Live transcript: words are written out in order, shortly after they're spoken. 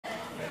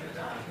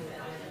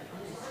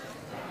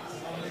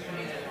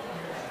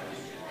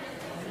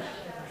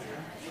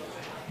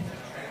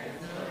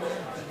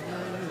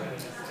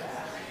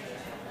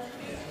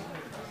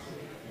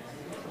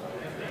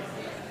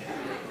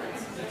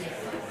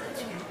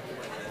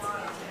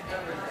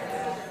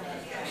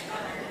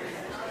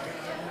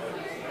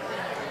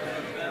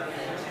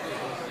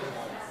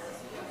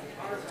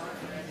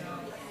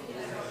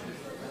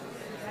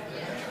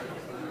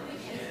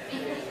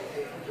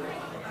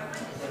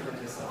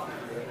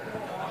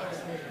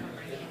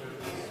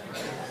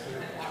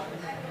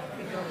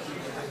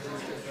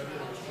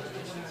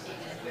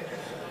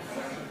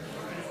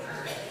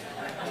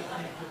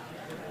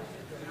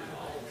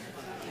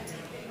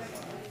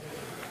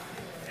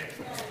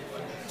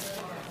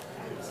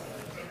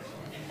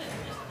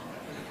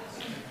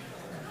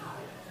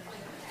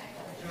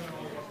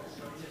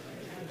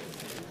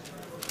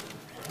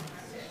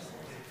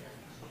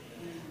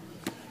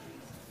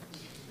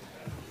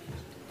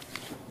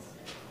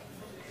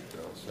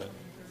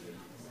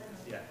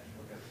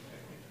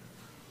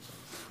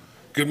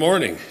Good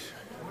morning.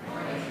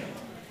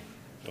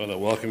 I want to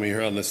welcome you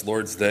here on this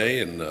Lord's Day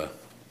and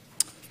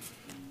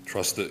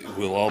trust that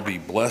we'll all be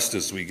blessed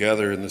as we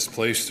gather in this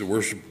place to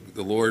worship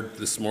the Lord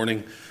this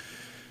morning.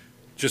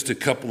 Just a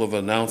couple of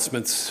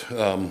announcements.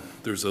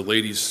 There's a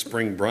ladies'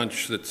 spring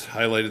brunch that's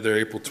highlighted there,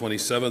 April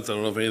 27th. I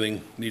don't know if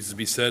anything needs to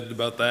be said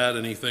about that.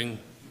 Anything?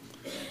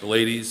 The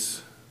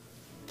ladies?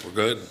 We're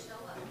good?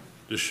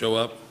 Just show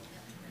up?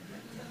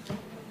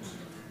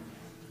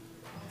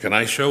 Can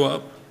I show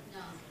up?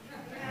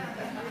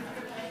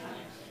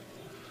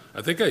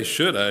 I think I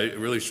should. I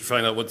really should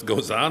find out what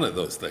goes on at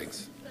those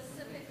things.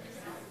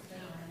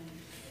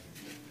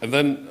 And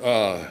then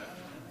I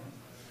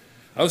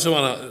also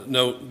want to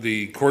note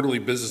the quarterly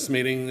business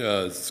meeting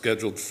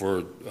scheduled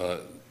for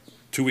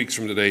 2 weeks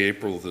from today,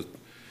 April the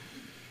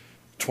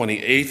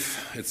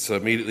 28th. It's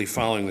immediately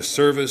following the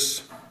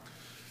service.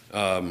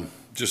 The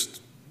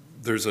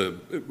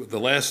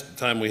last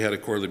time we had a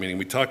quarterly meeting,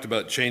 we talked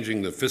about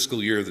changing the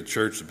fiscal year of the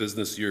church, the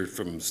business year,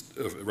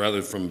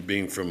 rather from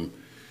being from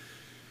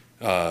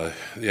the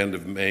end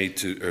of May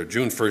or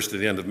June 1st to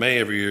the end of May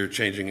every year,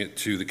 changing it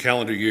to the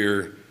calendar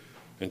year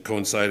and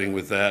coinciding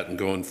with that and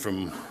going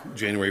from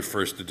January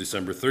 1st to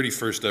December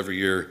 31st every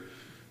year.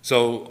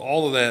 So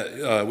all of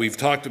that, we've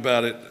talked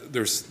about it.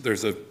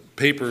 There's a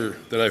paper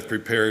that I've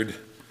prepared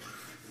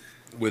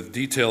with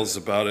details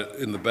about it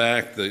in the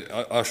back.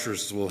 The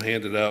ushers will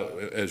hand it out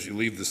as you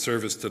leave the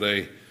service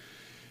today.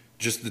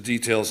 Just the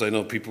details. I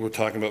know people were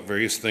talking about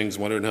various things,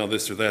 wondering how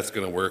this or that's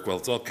going to work. Well,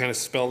 it's all kind of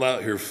spelled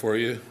out here for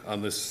you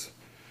on this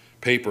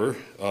paper.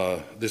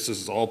 This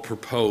is all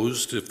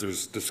proposed. If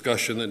there's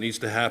discussion that needs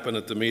to happen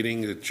at the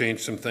meeting to change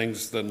some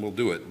things, then we'll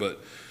do it.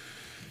 But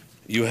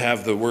you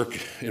have the work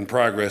in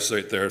progress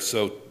right there.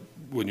 So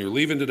when you're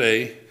leaving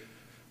today,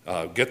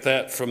 get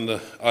that from the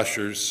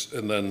ushers,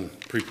 and then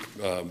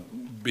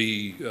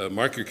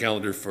mark your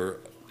calendar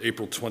for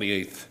April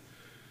 28th.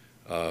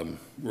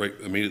 Right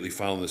immediately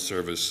following the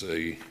service,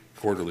 a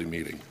quarterly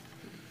meeting.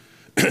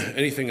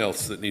 Anything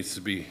else that needs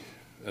to be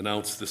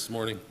announced this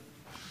morning?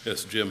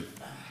 Yes, Jim.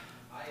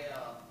 I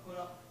put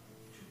up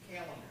 2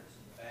 calendars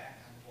in the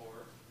back on the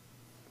board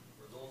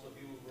for those of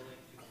you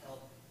willing to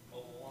help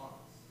mow the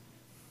lawns.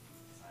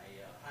 I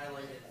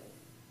highlighted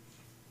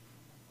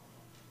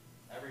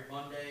every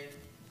Monday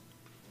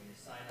when you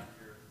sign up,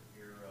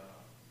 you're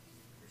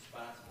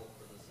responsible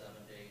for the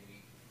 7-day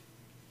week,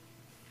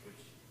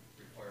 which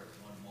requires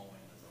 1 mowing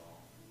is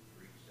all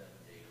for each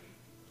 7-day week,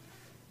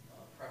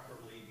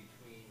 preferably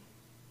between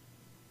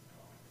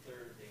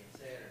Thursday and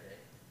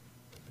Saturday.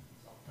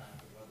 Sometimes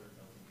the weather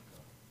doesn't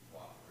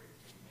cooperate,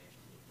 so you may have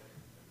to look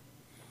better.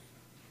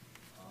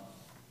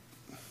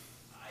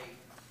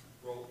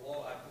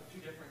 I put 2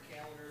 different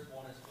calendars.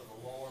 One is for the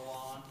lower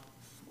lawn,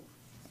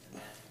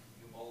 and that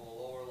you mow the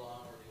lower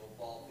lawn where the old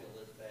ball field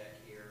is back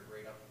here,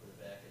 right up to the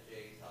back of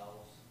Jay's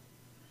house.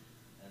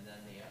 And then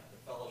the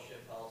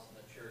fellowship house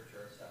and the church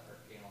are a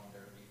separate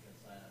calendar. You can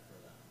sign up for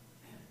them.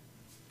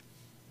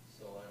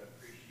 So I'd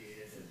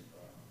appreciate it if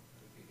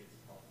we could get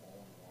some help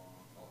mowing the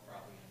lawn. I'll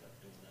probably end up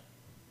doing it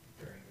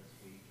during this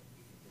week if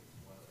we can get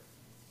some weather.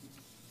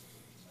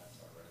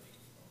 That's already.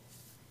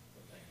 So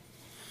thank you.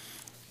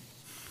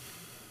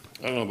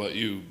 I don't know about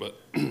you, but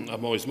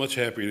I'm always much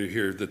happier to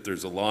hear that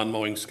there's a lawn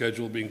mowing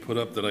schedule being put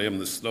up than I am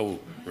the snow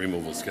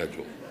removal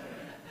schedule.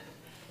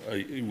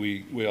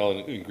 We all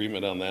in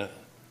agreement on that?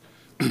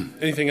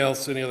 Anything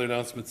else? Any other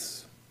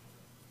announcements?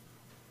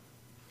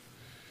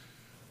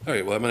 All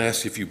right, well, I'm going to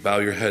ask you if you bow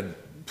your head,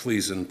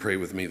 please, and pray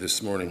with me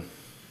this morning.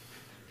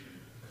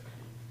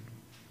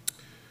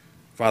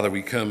 Father,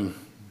 we come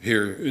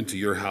here into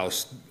your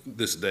house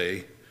this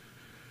day,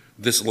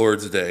 this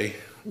Lord's Day.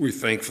 We're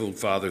thankful,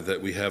 Father,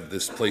 that we have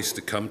this place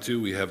to come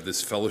to. We have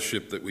this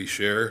fellowship that we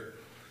share,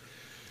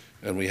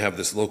 and we have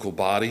this local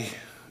body.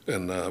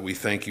 And we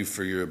thank you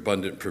for your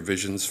abundant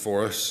provisions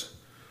for us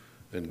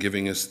and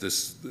giving us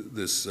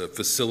this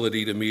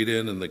facility to meet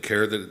in and the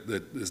care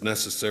that is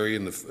necessary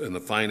and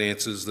the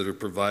finances that are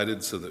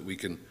provided so that we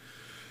can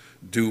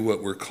do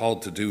what we're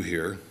called to do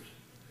here.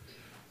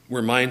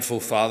 We're mindful,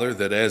 Father,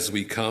 that as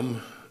we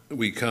come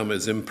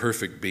as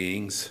imperfect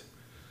beings.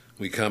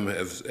 We come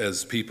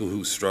as people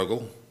who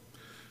struggle,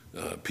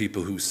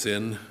 people who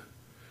sin,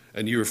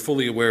 and you're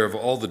fully aware of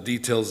all the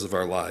details of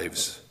our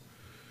lives.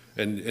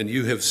 And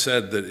you have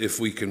said that if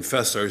we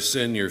confess our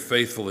sin, you're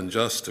faithful and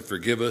just to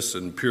forgive us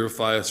and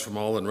purify us from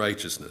all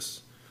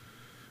unrighteousness.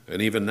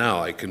 And even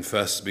now I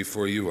confess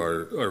before you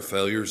our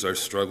failures, our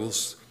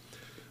struggles,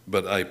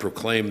 but I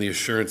proclaim the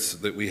assurance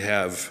that we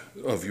have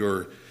of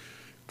your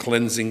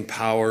cleansing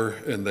power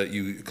and that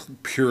you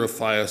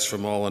purify us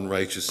from all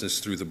unrighteousness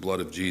through the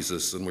blood of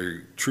Jesus. And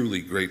we're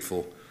truly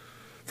grateful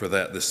for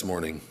that this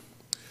morning.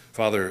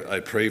 Father, I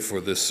pray for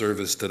this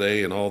service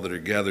today and all that are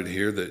gathered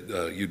here,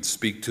 that you'd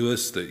speak to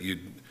us, that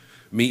you'd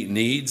meet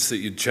needs, that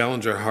you'd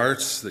challenge our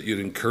hearts, that you'd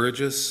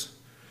encourage us.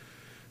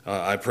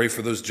 I pray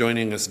for those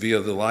joining us via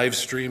the live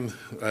stream.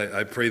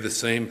 I pray the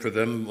same for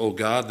them, oh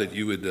God, that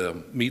you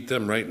would meet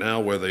them right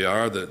now where they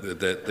are,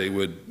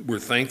 that we're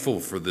thankful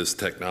for this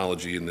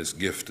technology and this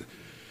gift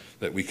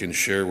that we can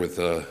share with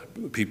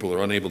people who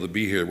are unable to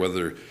be here,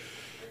 whether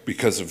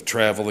because of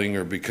traveling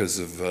or because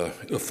of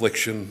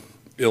affliction,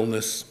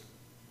 illness.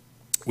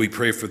 We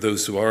pray for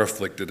those who are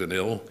afflicted and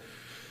ill,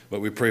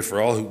 but we pray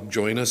for all who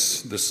join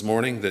us this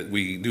morning, that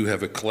we do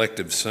have a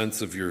collective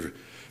sense of your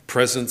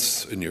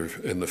presence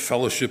in the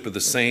fellowship of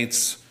the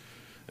saints.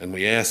 And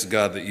we ask,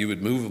 God, that you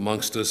would move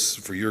amongst us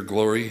for your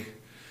glory.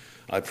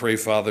 I pray,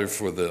 Father,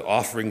 for the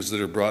offerings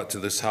that are brought to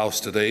this house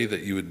today,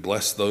 that you would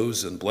bless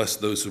those and bless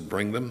those who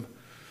bring them.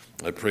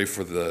 I pray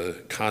for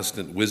the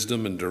constant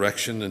wisdom and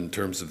direction in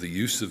terms of the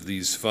use of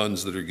these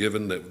funds that are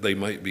given, that they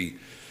might be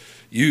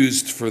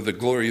used for the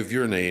glory of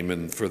your name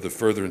and for the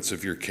furtherance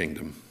of your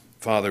kingdom.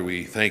 Father,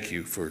 we thank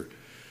you for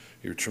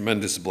your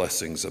tremendous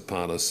blessings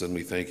upon us, and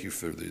we thank you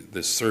for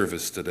this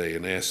service today,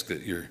 and ask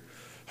that your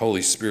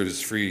Holy Spirit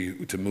is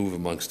free to move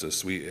amongst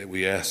us.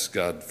 We ask,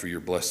 God, for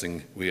your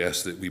blessing. We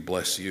ask that we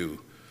bless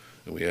you,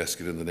 and we ask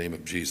it in the name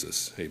of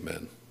Jesus.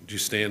 Amen. Would you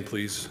stand,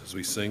 please, as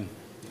we sing?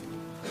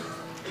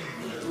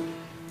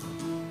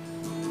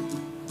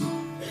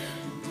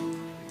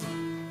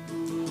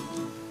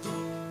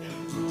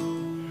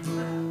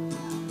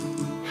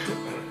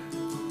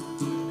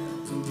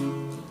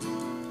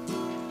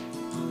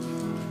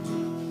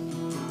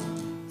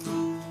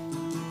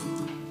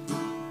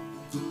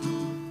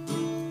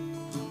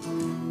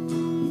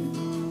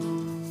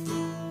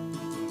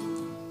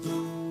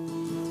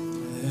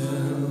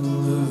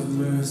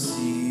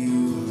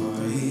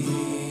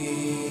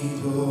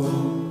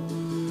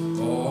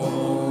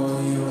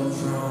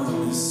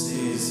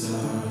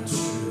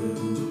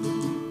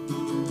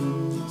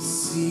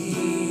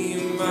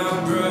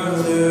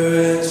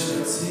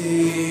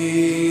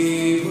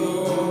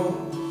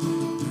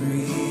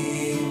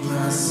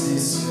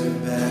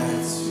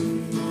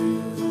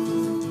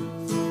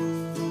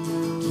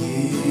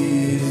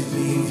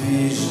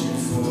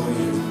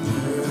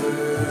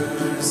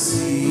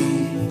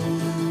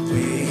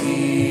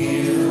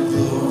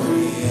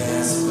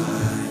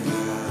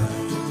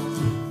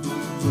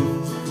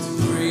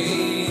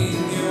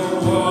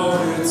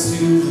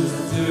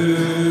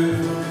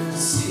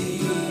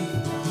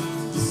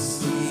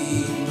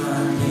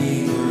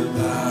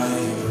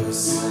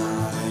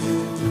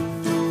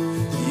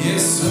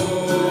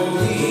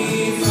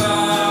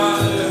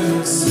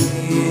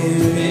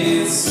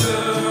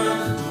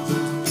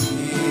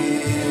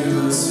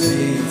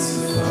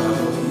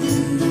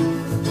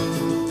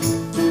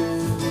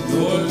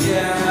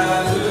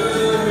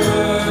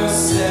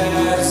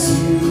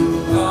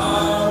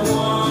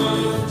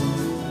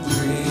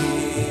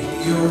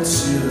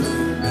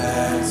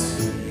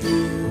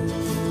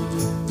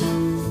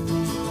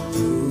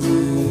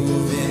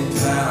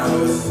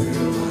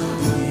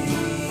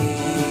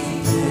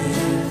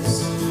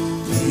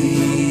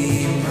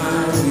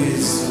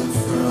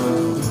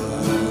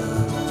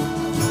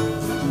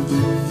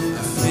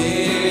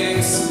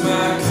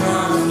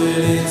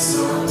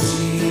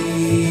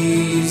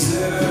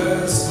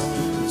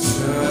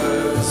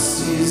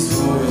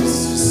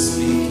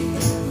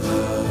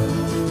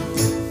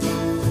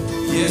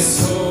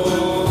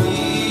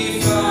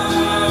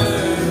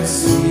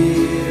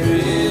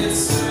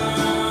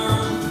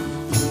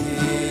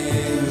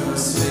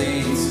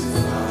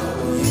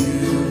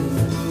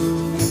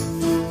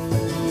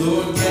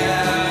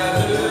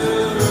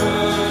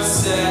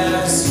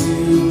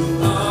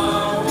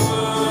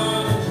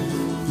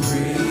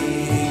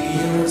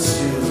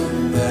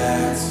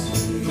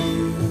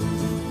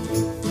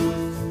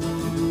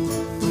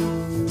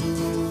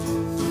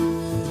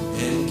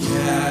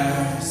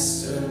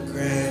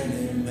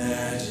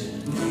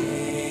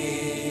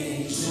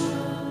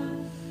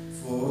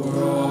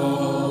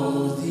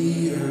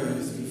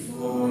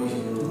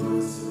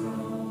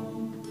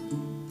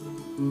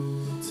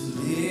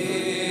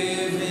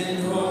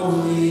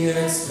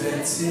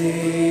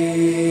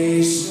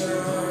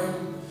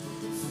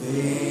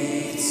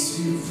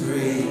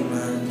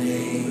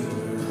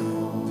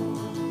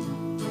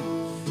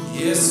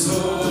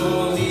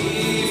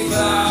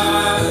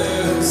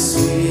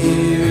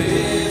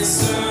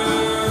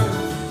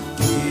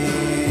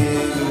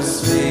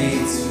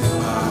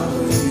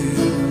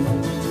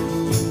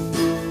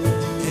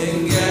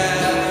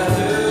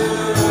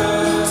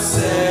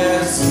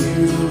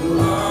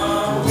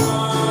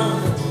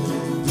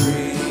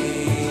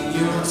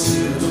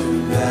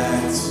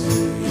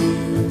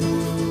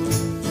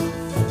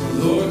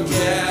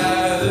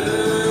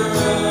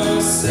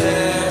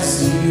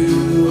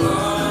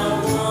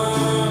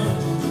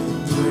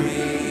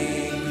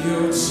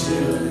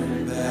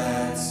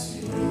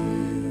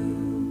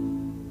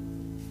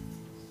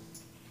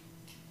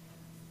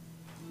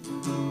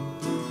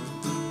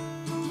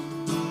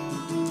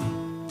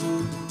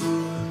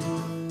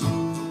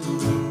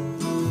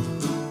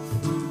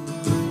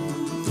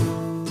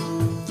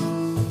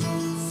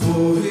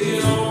 For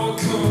it all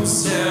comes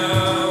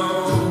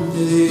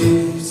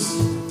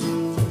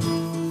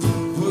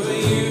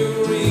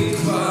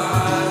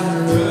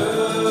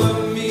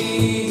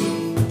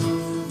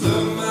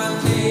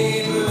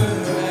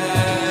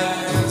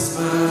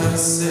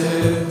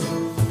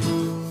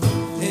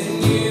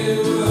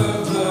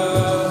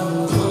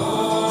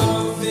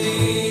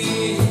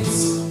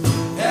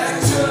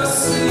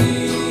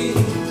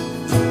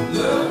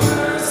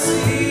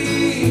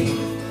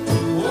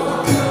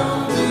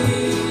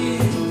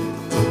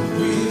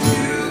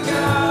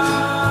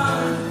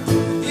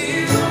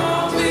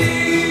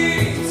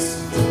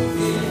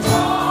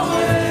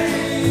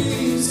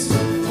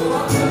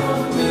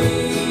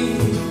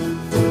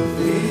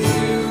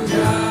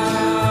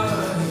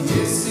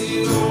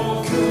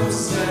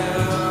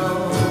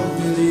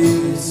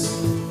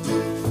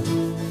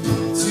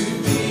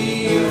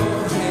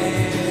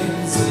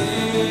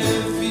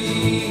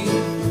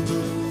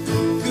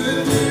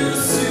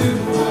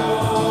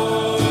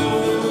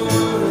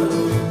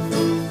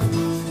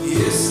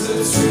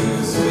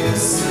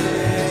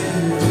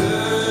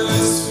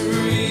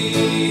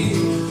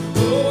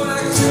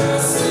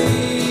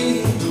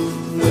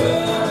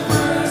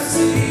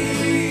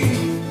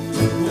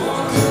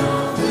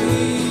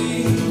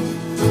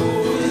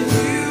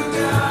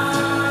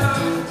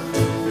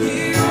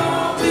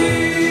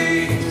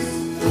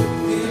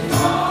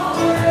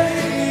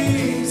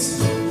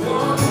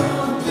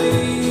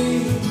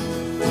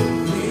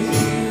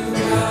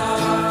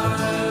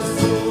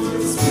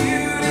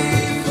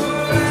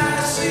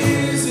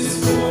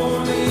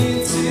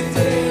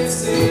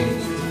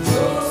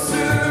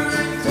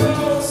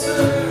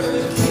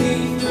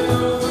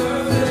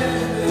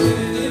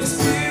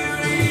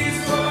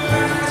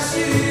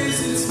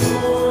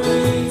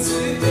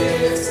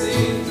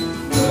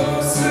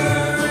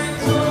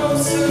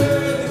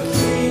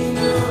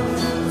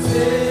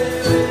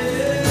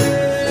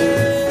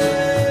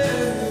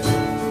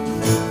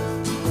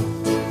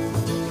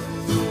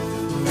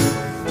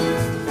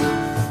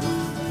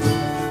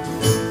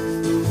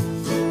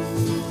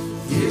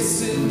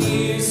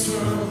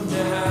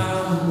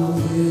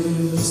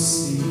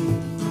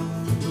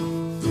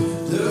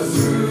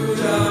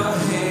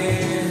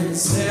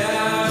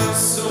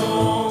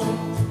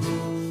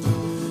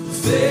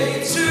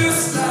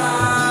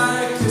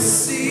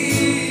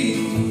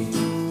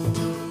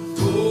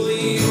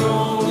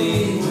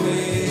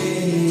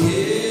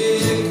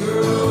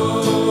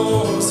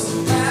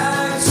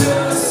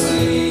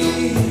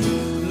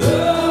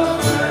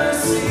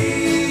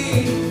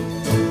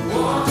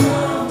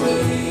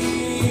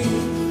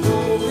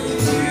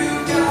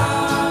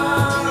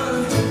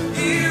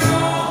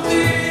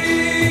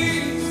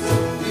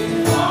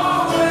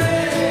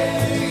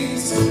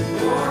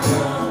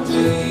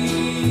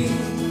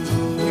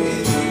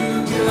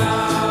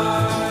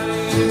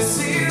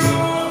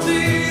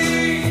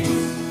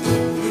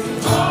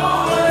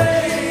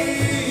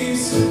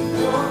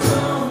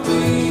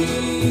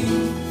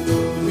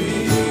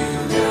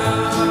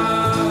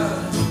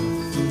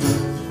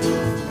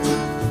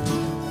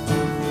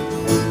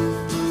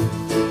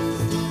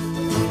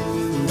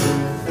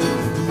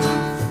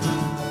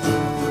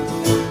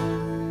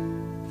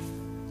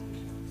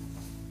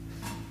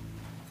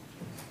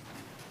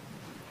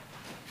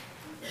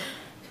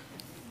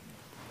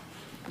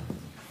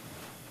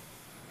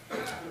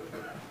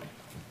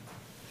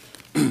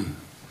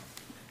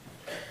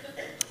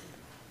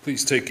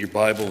Please take your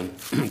Bible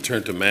and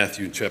turn to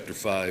Matthew chapter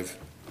 5.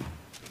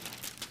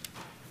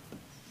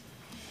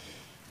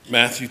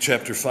 Matthew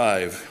chapter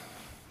 5.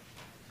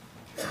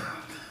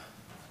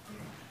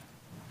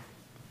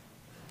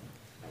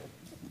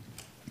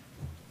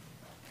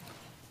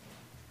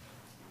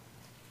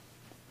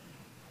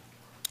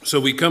 So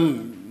we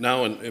come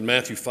now in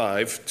Matthew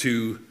 5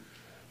 to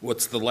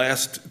what's the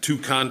last two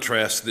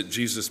contrasts that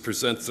Jesus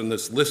presents in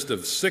this list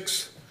of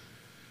 6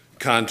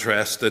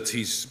 contrasts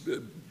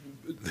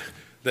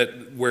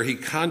where he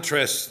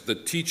contrasts the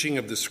teaching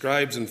of the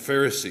scribes and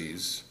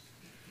Pharisees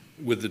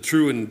with the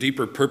true and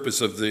deeper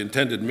purpose of the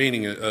intended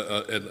meaning of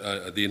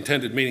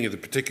the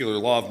particular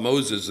law of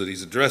Moses that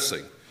he's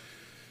addressing.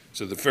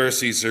 So the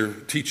Pharisees are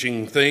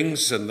teaching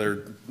things and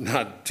they're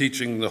not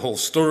teaching the whole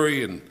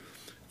story, and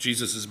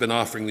Jesus has been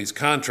offering these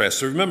contrasts.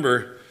 So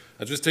remember,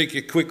 I'll just take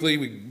you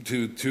quickly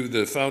to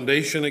the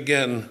foundation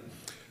again.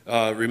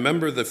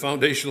 Remember the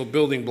foundational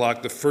building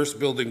block, the first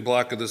building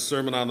block of the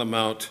Sermon on the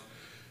Mount.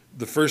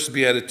 The first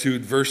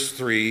beatitude, verse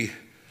 3,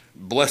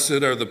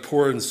 blessed are the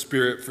poor in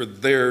spirit, for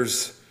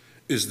theirs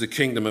is the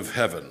kingdom of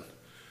heaven.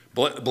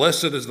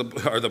 Blessed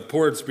are the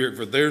poor in spirit,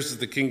 for theirs is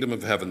the kingdom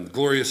of heaven.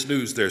 Glorious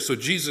news there. So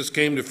Jesus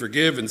came to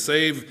forgive and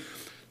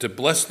save, to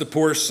bless the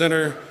poor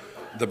sinner,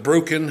 the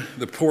broken,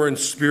 the poor in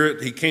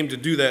spirit. He came to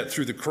do that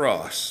through the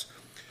cross.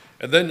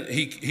 And then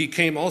he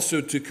came also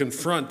to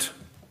confront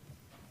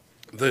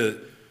the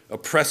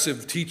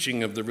oppressive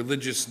teaching of the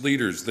religious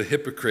leaders, the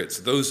hypocrites,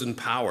 those in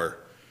power,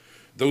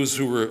 those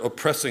who were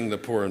oppressing the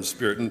poor in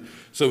spirit. And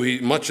so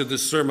much of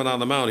this Sermon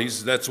on the Mount,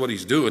 that's what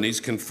he's doing. He's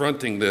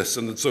confronting this.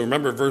 And so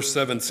remember verse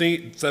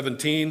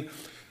 17,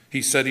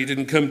 he said he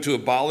didn't come to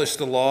abolish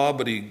the law,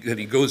 but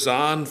he goes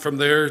on from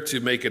there to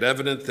make it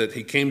evident that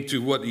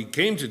what he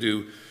came to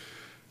do,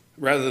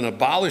 rather than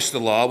abolish the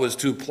law, was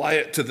to apply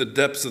it to the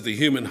depths of the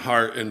human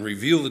heart and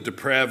reveal the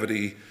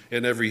depravity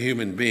in every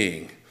human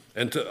being,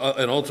 and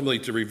ultimately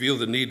to reveal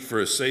the need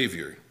for a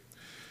Savior.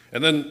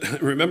 And then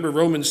remember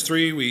Romans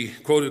 3, we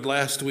quoted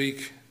last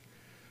week,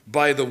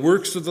 by the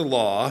works of the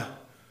law,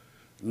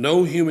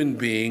 no human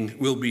being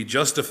will be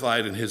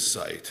justified in his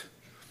sight.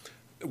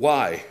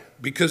 Why?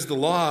 Because through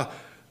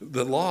the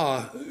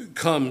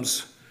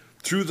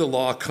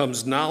law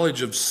comes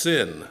knowledge of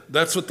sin.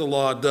 That's what the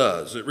law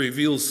does. It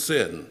reveals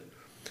sin.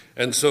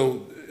 And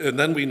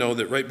then we know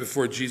that right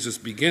before Jesus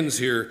begins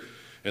here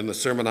in the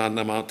Sermon on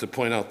the Mount to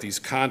point out these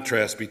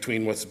contrasts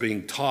between what's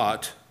being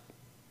taught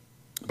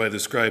by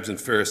the scribes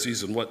and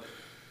Pharisees and what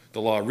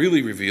the law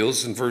really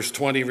reveals. In verse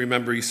 20,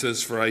 remember, he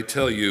says, for I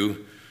tell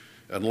you,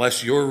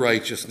 unless your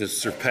righteousness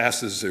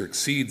surpasses or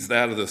exceeds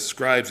that of the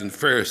scribes and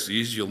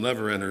Pharisees, you'll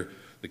never enter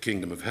the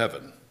kingdom of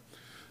heaven.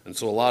 And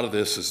so a lot of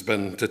this has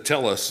been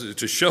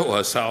to show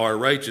us how our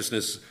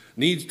righteousness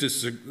needs to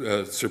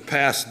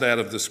surpass that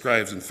of the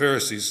scribes and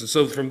Pharisees. And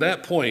so from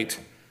that point,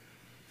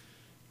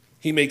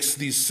 he makes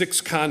these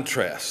 6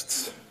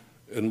 contrasts.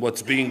 And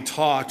what's being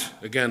taught,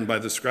 again, by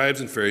the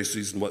scribes and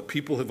Pharisees and what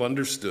people have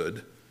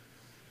understood.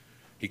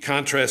 He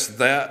contrasts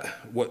that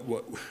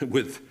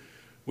with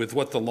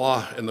what the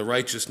law and the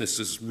righteousness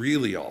is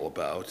really all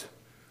about.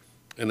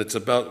 And it's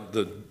about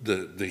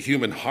the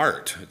human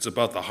heart. It's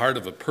about the heart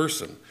of a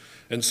person.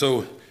 And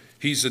so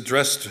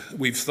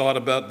we've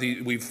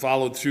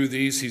followed through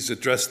these. He's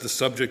addressed the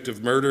subject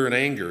of murder and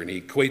anger, and he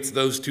equates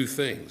those two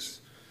things.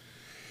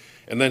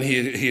 And then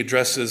he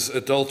addresses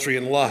adultery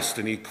and lust,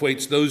 and he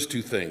equates those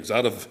two things.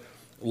 Out of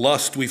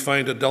lust we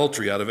find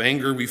adultery, out of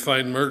anger we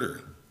find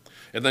murder.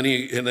 And then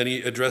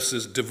he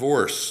addresses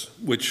divorce,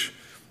 which,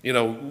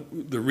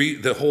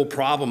 the whole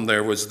problem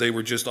there was they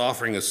were just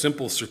offering a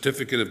simple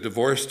certificate of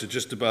divorce to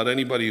just about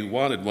anybody who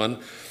wanted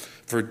one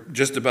for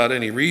just about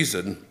any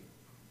reason,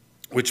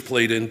 which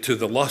played into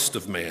the lust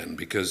of man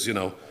because,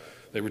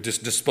 they were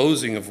just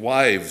disposing of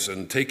wives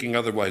and taking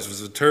other wives. It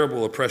was a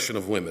terrible oppression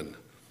of women.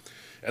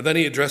 And then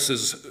he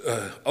addresses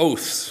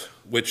oaths,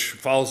 which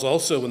falls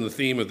also in the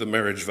theme of the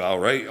marriage vow,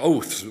 right?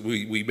 Oaths.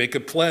 We make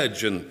a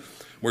pledge, and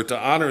We're to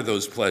honor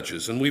those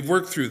pledges. And we've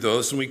worked through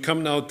those, and we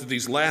come now to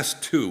these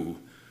last two.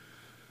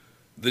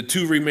 The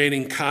two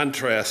remaining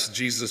contrasts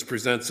Jesus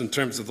presents in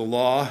terms of the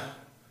law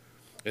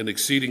and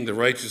exceeding the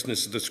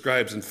righteousness of the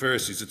scribes and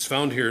Pharisees. It's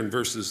found here in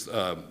verses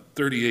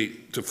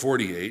 38 to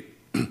 48.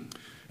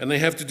 And they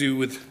have to do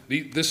with,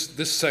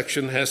 this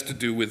section has to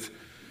do with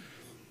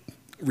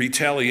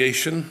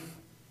retaliation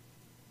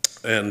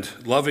and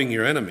loving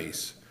your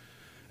enemies.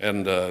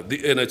 And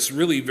it's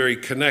really very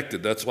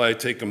connected. That's why I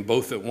take them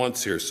both at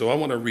once here. So I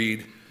want to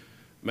read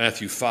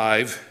Matthew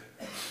 5,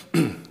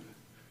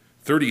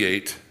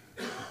 38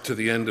 to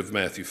the end of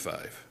Matthew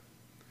 5.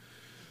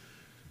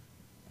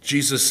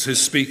 Jesus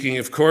is speaking,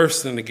 of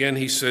course, and again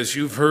he says,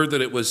 "You've heard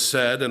that it was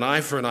said, an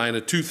eye for an eye and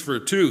a tooth for a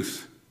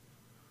tooth.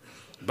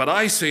 But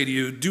I say to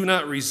you, do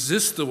not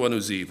resist the one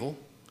who's evil.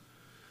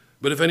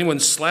 But if anyone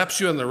slaps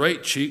you on the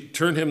right cheek,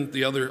 turn him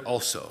the other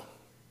also.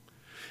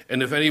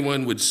 And if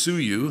anyone would sue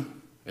you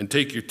and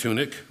take your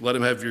tunic, let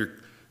him have your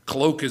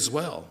cloak as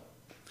well.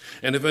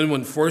 And if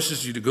anyone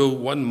forces you to go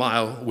 1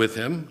 mile with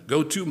him,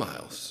 go 2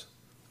 miles.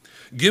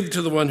 Give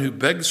to the one who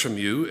begs from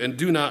you, and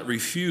do not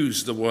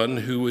refuse the one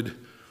who would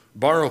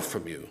borrow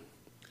from you.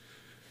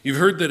 You've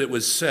heard that it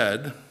was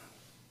said,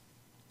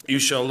 you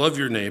shall love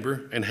your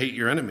neighbor and hate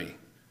your enemy.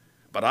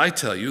 But I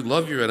tell you,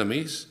 love your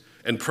enemies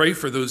and pray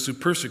for those who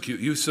persecute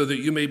you, so that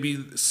you may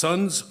be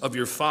sons of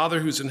your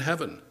Father who's in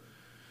heaven.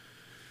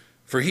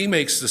 For he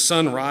makes the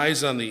sun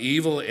rise on the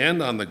evil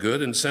and on the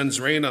good, and sends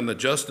rain on the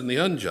just and the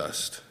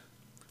unjust.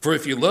 For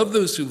if you love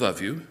those who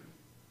love you,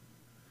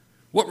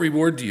 what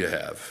reward do you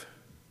have?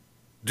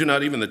 Do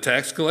not even the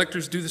tax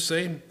collectors do the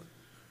same?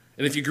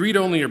 And if you greet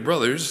only your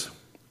brothers,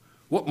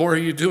 what more are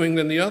you doing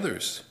than the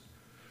others?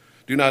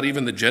 Do not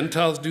even the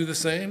Gentiles do the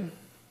same?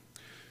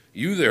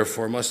 You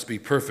therefore must be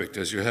perfect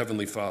as your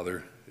heavenly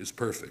Father is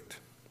perfect."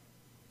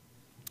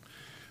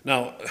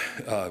 Now,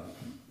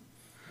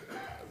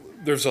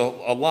 there's a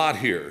lot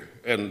here,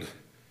 and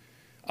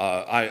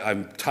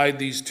I've tied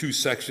these two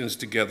sections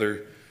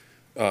together.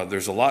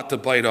 There's a lot to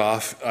bite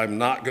off. I'm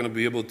not going to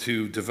be able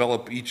to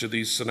develop each of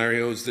these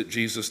scenarios that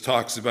Jesus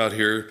talks about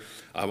here.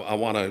 I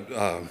want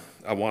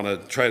to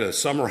try to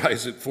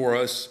summarize it for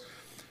us.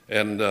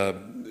 And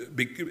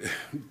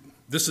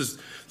this is,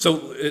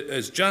 so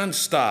as John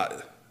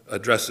Stott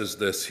addresses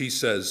this, he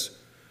says,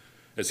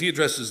 as he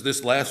addresses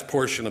this last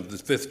portion of the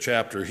 5th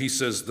chapter, he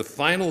says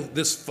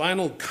these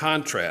final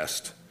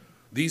contrasts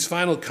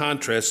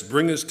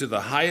bring us to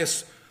the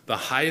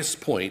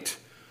highest point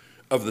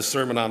of the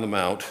Sermon on the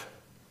Mount,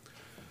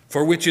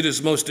 for which it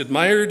is most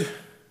admired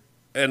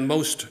and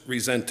most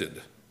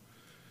resented.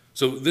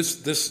 So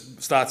this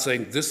starts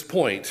saying this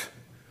point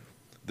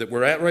that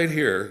we're at right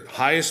here,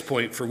 highest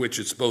point for which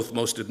it's both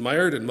most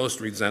admired and most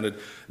resented,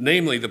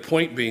 namely the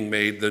point being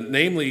made,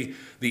 namely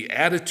the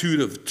attitude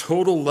of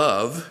total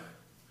love,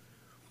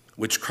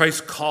 which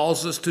Christ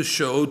calls us to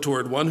show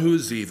toward one who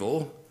is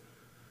evil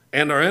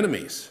and our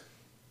enemies.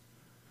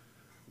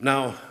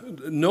 Now,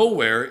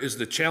 nowhere is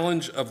the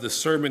challenge of the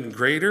sermon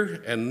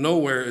greater, and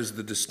nowhere is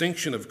the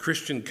distinction of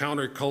Christian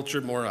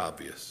counterculture more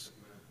obvious.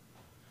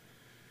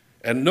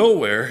 And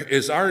nowhere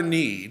is our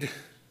need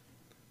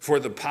for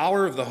the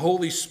power of the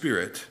Holy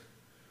Spirit,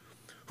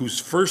 whose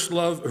first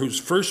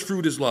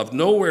fruit is love,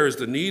 nowhere is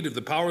the need of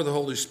the power of the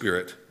Holy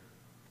Spirit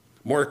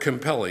more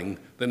compelling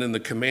than in the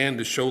command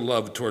to show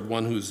love toward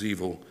one who is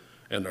evil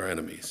and our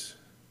enemies.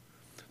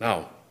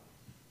 Now,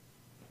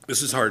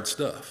 this is hard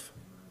stuff.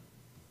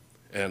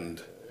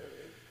 And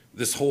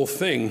this whole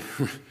thing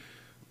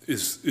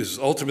is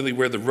ultimately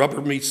where the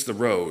rubber meets the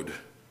road.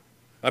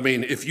 I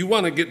mean, if you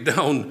want to get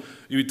down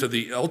to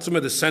the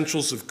ultimate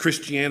essentials of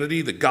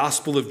Christianity, the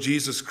gospel of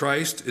Jesus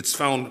Christ, it's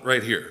found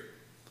right here.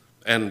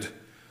 And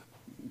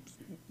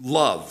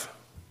love,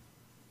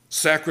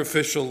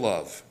 sacrificial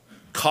love,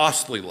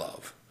 costly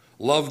love,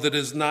 love that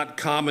is not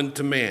common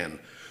to man,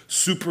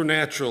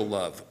 supernatural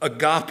love,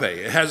 agape.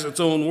 It has its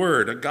own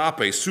word,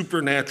 agape,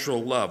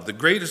 supernatural love. The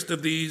greatest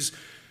of these,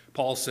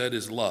 Paul said,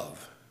 is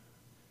love.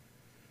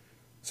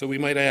 So we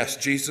might ask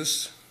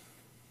Jesus.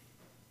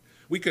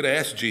 We could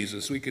ask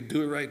Jesus. We could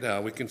do it right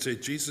now. We can say,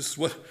 Jesus,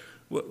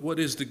 what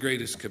is the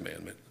greatest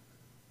commandment?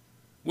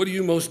 What do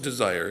you most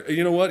desire? And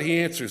you know what?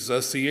 He answers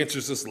us. He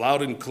answers us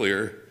loud and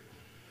clear.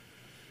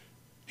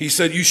 He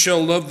said, you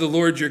shall love the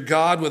Lord your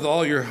God with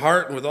all your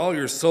heart and with all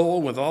your soul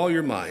and with all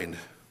your mind.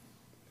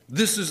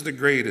 This is the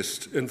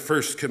greatest and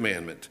first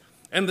commandment.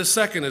 And the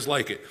second is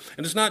like it.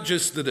 And it's not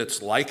just that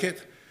it's like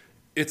it,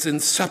 it's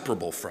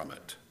inseparable from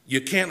it.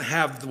 You can't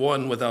have the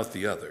one without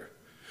the other.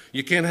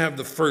 You can't have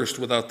the first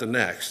without the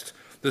next.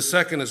 The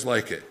second is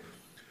like it.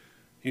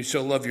 You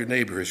shall love your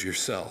neighbor as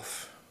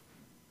yourself.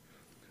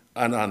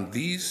 And on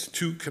these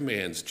two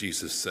commands,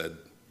 Jesus said,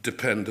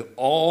 depend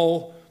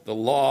all the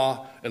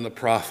law and the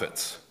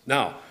prophets.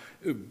 Now,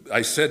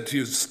 I said to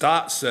you,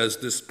 Stott says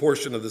this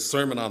portion of the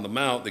Sermon on the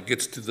Mount that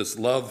gets to this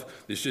love,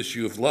 this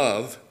issue of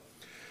love,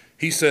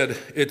 he said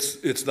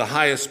it's the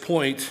highest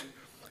point.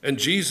 And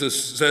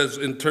Jesus says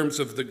in terms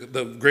of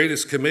the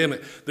greatest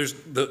commandment,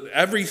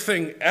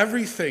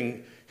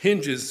 everything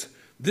hinges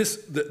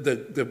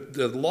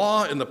The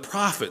law and the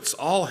prophets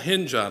all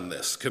hinge on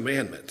this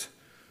commandment,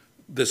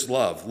 this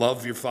love.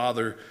 Love your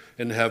Father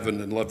in heaven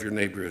and love your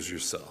neighbor as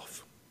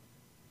yourself.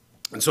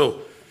 And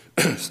so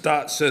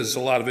Stott says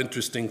a lot of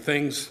interesting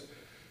things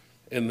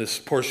in this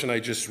portion I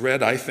just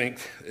read. I think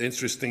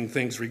interesting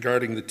things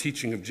regarding the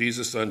teaching of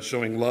Jesus on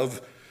showing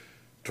love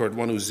toward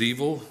one who's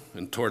evil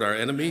and toward our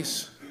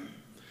enemies.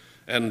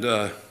 And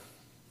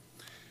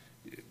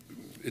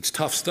it's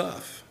tough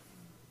stuff.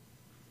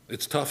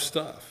 It's tough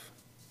stuff.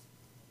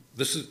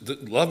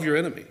 Love your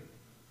enemy.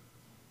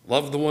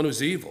 Love the one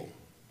who's evil.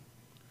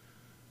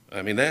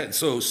 I mean,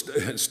 so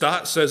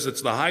Stott says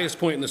it's the highest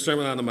point in the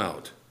Sermon on the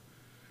Mount.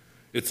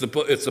 It's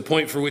the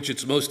point for which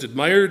it's most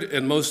admired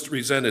and most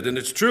resented. And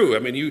it's true. I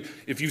mean,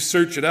 if you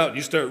search it out,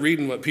 you start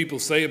reading what people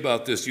say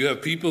about this. You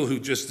have people who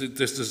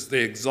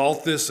they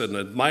exalt this and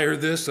admire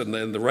this and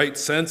in the right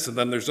sense, and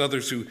then there's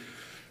others who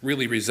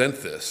really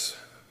resent this.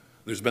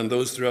 There's been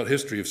those throughout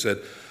history who've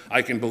said,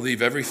 I can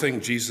believe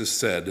everything Jesus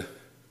said,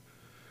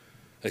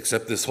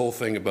 except this whole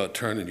thing about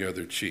turning your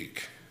other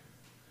cheek.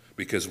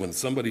 Because when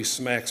somebody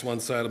smacks one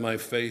side of my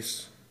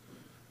face,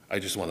 I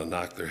just want to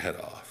knock their head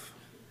off.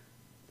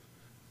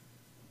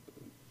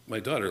 My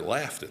daughter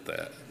laughed at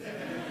that.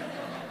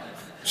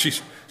 She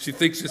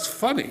thinks it's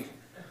funny.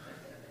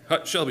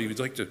 Shelby, would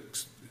you like to?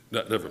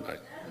 No, never mind.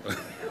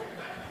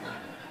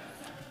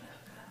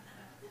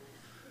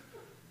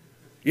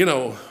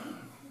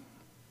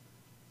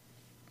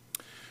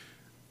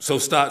 So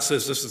Stott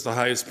says this is the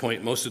highest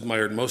point, most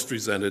admired, most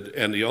resented,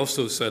 and he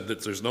also said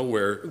that there's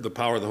nowhere the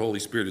power of the Holy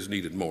Spirit is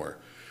needed more.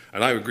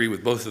 And I agree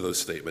with both of those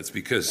statements,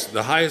 because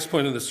the highest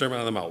point in the Sermon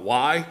on the Mount.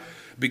 Why?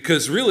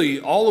 Because really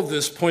all of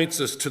this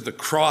points us to the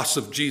cross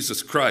of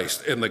Jesus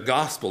Christ and the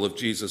gospel of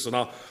Jesus. And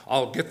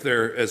I'll get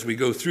there as we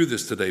go through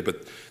this today,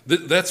 but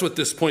that's what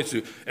this points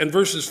to. And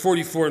verses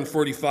 44 and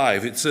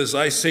 45, it says,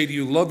 I say to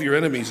you, love your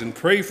enemies and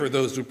pray for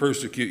those who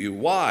persecute you.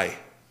 Why?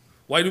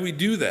 Why do we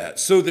do that?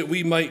 So that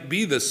we might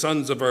be the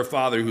sons of our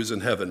Father who's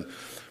in heaven,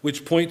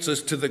 which points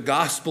us to the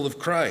gospel of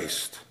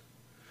Christ.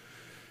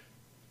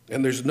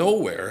 And there's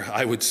nowhere,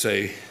 I would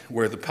say,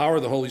 where the power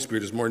of the Holy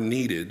Spirit is more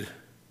needed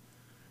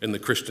in the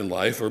Christian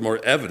life or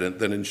more evident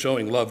than in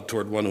showing love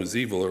toward one who's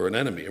evil or an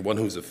enemy or one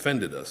who's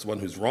offended us, one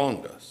who's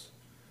wronged us.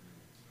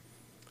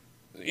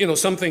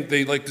 Some think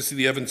they like to see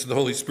the evidence of the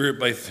Holy Spirit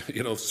by,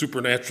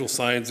 supernatural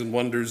signs and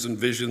wonders and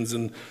visions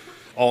and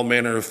all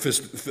manner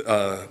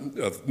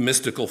of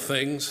mystical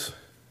things.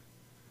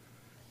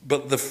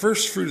 But the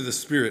first fruit of the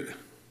Spirit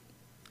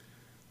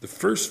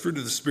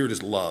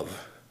is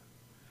love.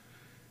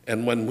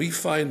 And when we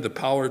find the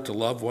power to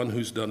love one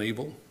who's done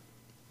evil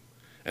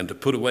and to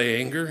put away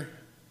anger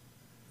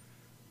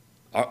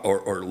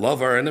or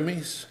love our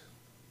enemies,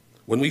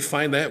 when we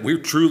find that, we're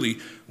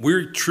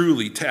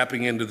truly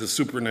tapping into the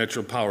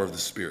supernatural power of the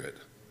Spirit.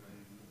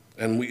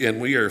 And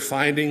we are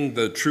finding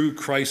the true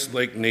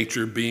Christ-like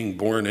nature being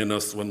born in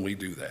us when we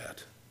do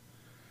that.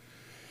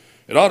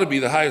 It ought to be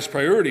the highest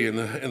priority in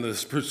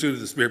the pursuit of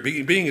the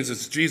Spirit. Being as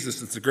it's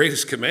Jesus, it's the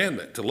greatest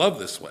commandment to love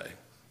this way.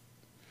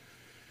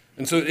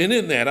 And so,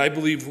 in that, I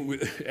believe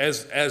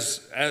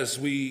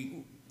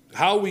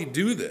how we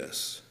do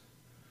this,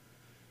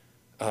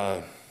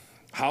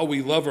 how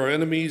we love our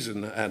enemies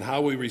and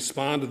how we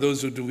respond to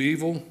those who do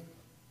evil,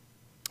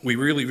 we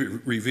really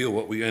reveal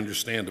what we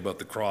understand about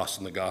the cross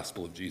and the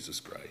gospel of Jesus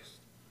Christ.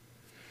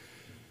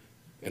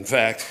 In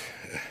fact,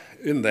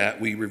 in that,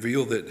 we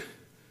reveal that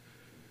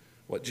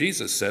what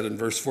Jesus said in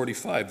verse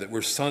 45, that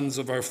we're sons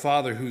of our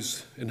Father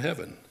who's in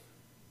heaven.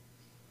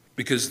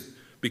 Because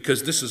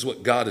this is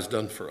what God has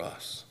done for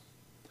us.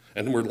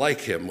 And we're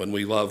like him when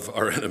we love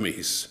our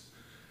enemies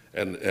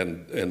and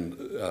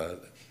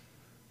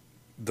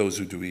those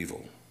who do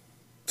evil.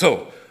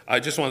 So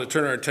I just want to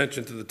turn our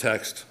attention to the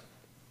text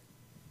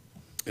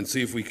and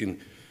see if we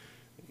can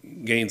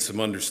gain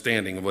some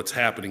understanding of what's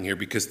happening here,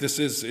 because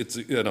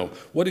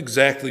what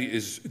exactly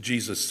is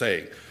Jesus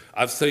saying?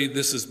 I've said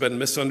this has been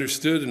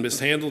misunderstood and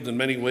mishandled in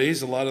many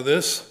ways, a lot of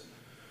this,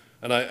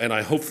 and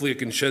I hopefully it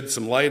can shed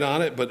some light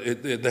on it, but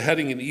the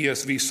heading in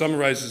ESV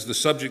summarizes the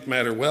subject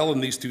matter well in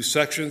these two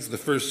sections. The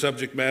first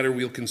subject matter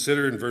we'll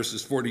consider in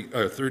verses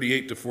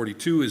 38 to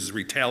 42 is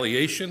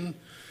retaliation,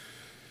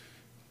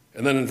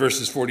 and then in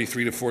verses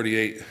 43 to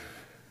 48,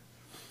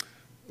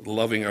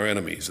 loving our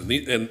enemies.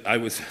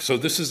 So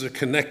this is a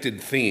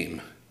connected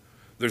theme.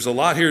 There's a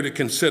lot here to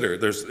consider.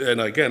 There's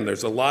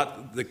a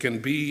lot that can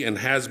be and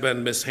has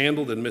been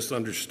mishandled and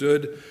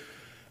misunderstood.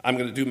 I'm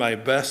going to do my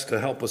best to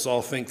help us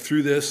all think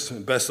through this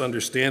and best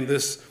understand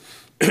this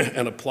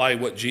and apply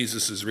what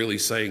Jesus is really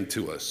saying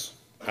to us.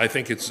 I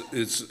think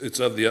it's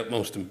of the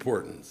utmost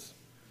importance.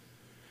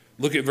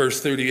 Look at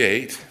verse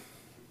 38.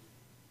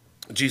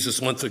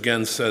 Jesus once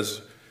again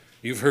says,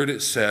 "You've heard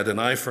it said, an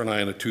eye for an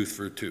eye and a tooth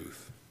for a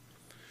tooth."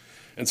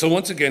 And so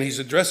once again, he's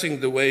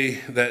addressing the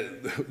way that,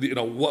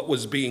 what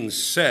was being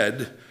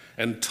said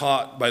and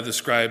taught by the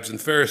scribes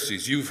and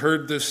Pharisees. You've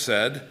heard this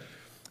said,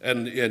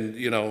 and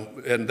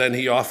then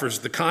he offers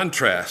the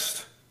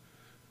contrast.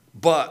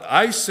 But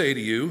I say to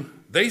you,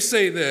 They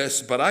say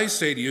this, but I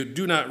say to you,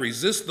 do not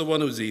resist the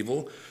one who's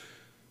evil,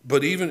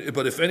 but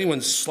if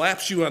anyone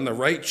slaps you on the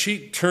right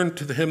cheek, turn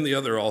to him the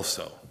other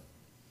also.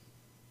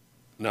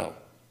 No.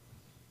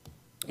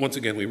 Once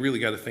again, we really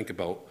got to think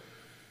about,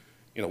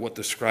 what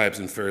the scribes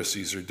and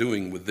Pharisees are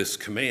doing with this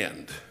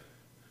command.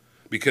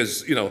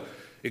 Because,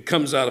 it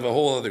comes out of a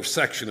whole other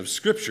section of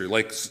Scripture,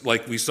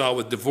 like we saw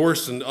with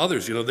divorce and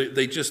others.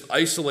 They just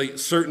isolate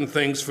certain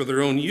things for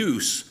their own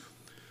use.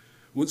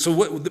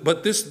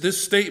 But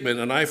this statement,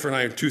 an eye for an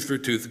eye, tooth for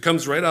tooth, it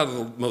comes right out of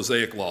the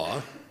Mosaic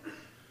Law.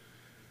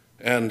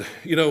 And,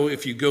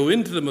 if you go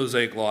into the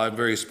Mosaic Law in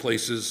various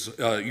places,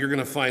 you're going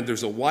to find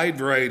there's a wide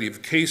variety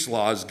of case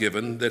laws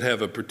given that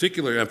have a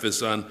particular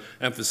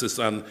emphasis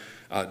on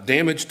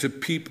damage to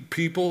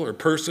people or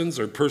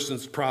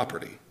persons'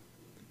 property.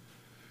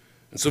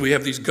 And so we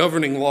have these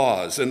governing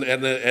laws, and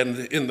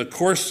in the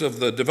course of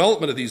the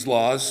development of these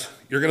laws,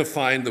 you're going to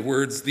find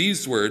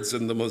these words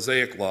in the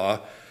Mosaic Law,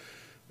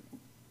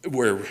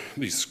 where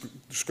these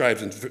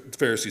scribes and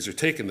Pharisees are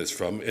taking this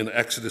from, in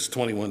Exodus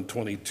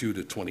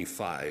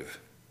 21:22-25.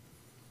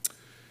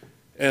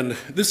 And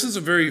this is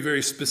a very,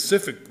 very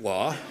specific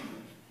law,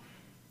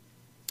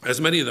 as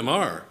many of them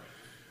are.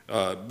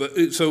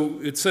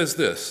 So it says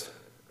this: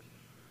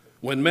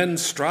 when men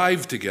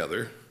strive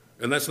together,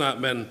 and that's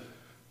not men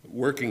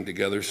working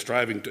together,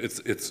 striving,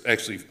 it's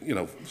actually,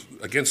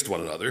 against one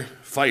another,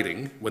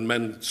 fighting. When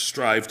men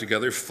strive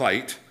together,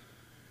 fight,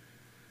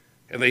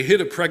 and they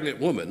hit a pregnant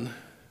woman,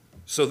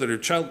 so that her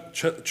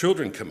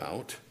children come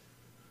out,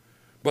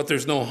 but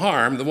there's no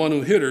harm, the one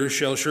who hit her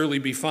shall surely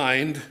be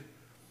fined,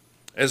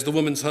 as the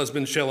woman's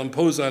husband shall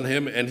impose on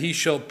him, and he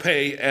shall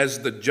pay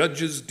as the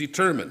judges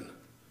determine.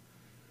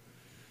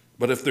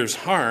 But if there's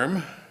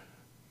harm,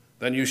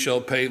 then you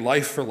shall pay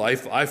life for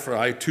life, eye for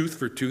eye, tooth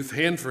for tooth,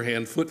 hand for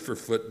hand, foot for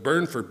foot,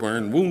 burn for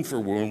burn, wound for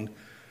wound,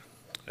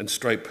 and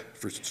stripe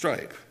for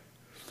stripe.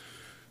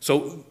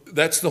 So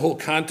that's the whole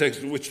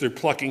context in which they're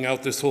plucking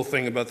out this whole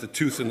thing about the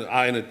tooth and the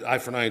eye, and an eye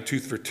for an eye and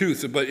tooth for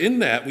tooth. But in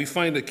that, we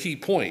find a key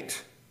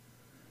point.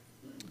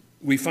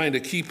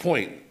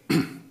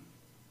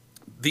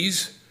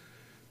 These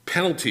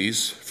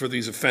penalties for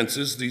these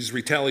offenses, these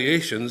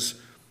retaliations,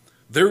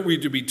 they're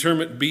to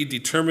be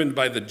determined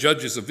by the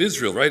judges of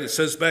Israel, right? It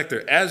says back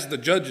there, as the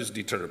judges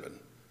determine.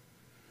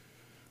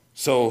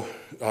 So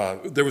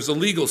there was a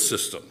legal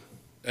system,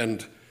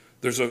 and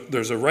there's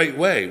a right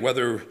way,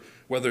 whether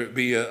it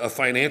be a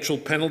financial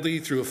penalty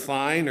through a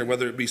fine or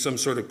whether it be some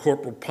sort of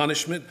corporal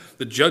punishment,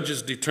 the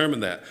judges determine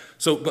that.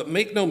 So, but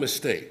make no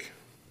mistake,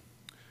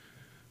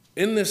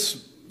 in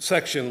this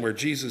section where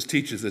Jesus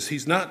teaches this,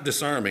 he's not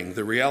disarming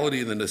the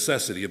reality and the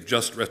necessity of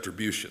just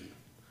retribution,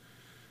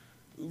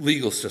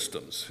 legal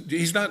systems.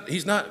 He's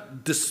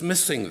not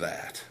dismissing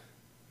that.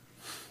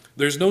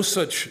 There's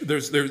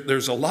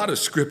a lot of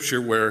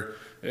scripture where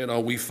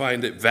we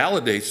find it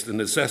validates the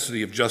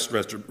necessity of just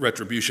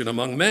retribution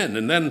among men.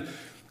 And then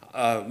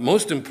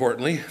most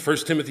importantly, 1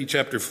 Timothy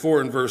chapter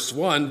 4 and verse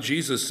 1,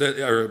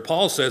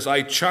 Paul says,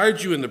 I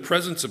charge you in the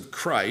presence of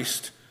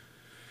Christ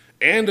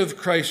and of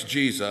Christ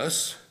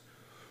Jesus,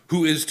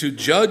 who is to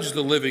judge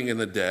the living and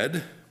the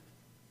dead,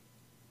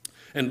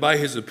 and by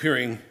his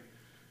appearing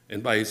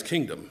and by his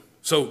kingdom.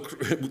 So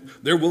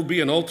there will be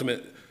an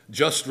ultimate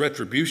just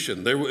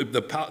retribution.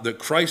 The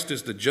Christ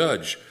is the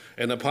judge.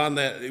 And upon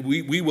that,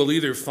 we will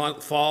either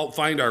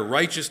find our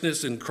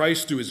righteousness in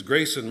Christ through his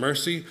grace and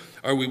mercy,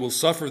 or we will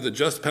suffer the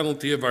just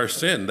penalty of our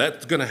sin.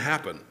 That's going to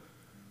happen.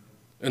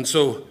 And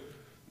so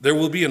there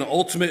will be an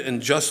ultimate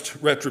and just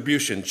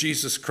retribution.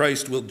 Jesus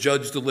Christ will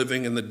judge the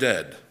living and the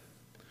dead.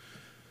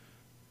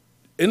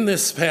 In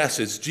this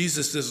passage,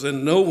 Jesus is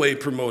in no way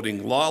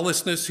promoting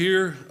lawlessness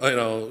here.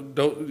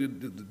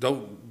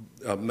 Don't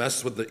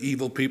mess with the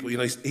evil people.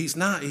 He's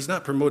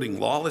not promoting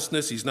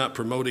lawlessness. He's not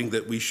promoting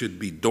that we should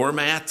be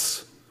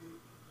doormats.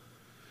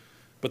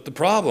 But the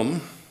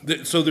problem,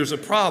 so there's a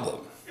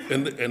problem,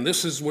 and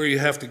this is where you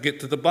have to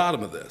get to the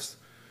bottom of this.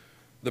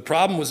 The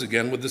problem was,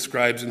 again, with the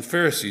scribes and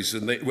Pharisees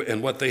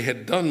and what they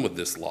had done with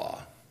this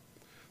law.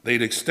 They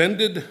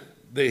extended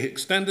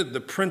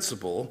the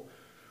principle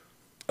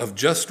of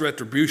just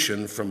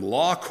retribution from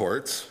law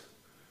courts,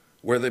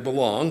 where they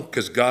belong,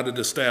 because God had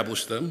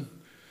established them.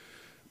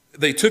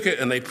 They took it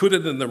and they put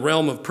it in the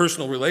realm of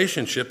personal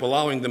relationship,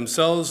 allowing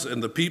themselves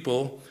and the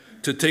people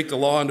to take the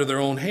law into their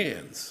own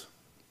hands.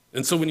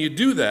 And so when you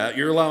do that,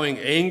 you're allowing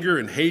anger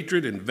and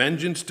hatred and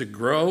vengeance to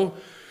grow.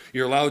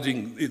 You're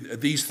allowing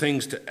these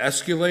things to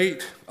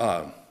escalate,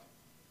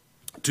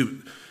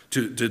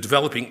 to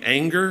developing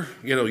anger.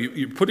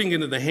 You're putting it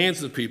into the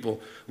hands of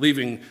people,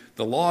 leaving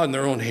the law in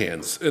their own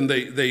hands. And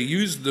they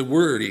use the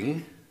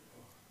wording,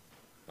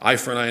 eye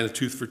for an eye and a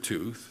tooth for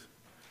tooth.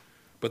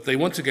 But they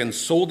once again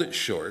sold it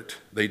short.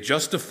 They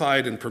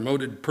justified and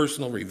promoted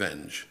personal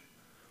revenge.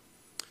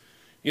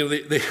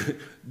 They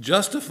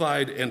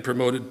justified and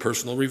promoted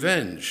personal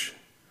revenge.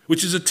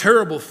 which is a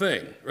terrible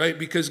thing, right?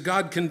 Because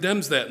God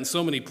condemns that in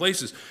so many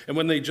places. And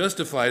when they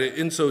justified it,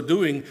 in so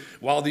doing,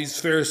 while these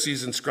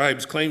Pharisees and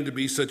scribes claim to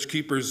be such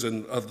keepers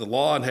of the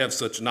law and have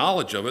such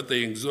knowledge of it,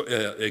 they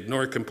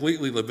ignore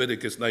completely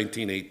Leviticus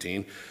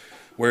 19:18,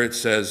 where it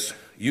says,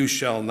 "You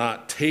shall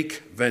not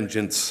take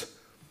vengeance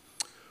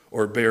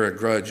or bear a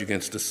grudge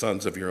against the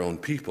sons of your own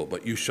people,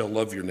 but you shall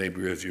love your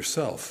neighbor as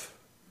yourself.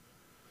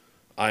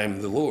 I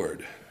am the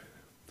Lord."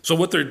 So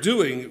what they're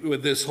doing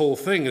with this whole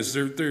thing is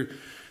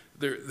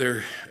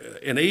they're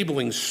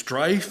enabling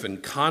strife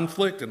and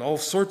conflict and all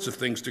sorts of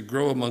things to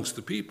grow amongst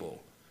the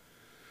people.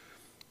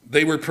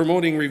 They were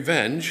promoting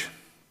revenge,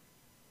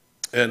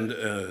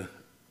 and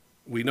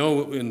we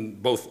know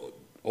in both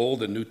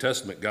Old and New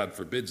Testament God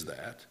forbids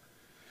that.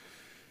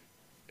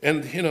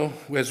 And,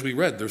 as we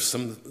read, there's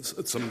some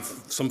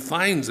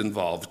fines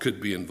involved, could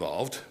be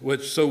involved,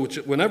 which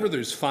whenever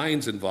there's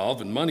fines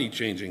involved and money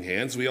changing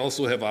hands, we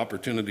also have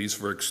opportunities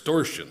for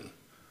extortion.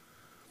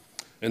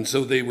 And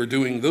so they were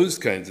doing those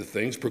kinds of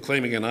things,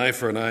 proclaiming an eye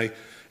for an eye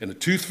and a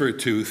tooth for a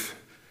tooth,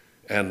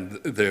 and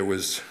there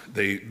was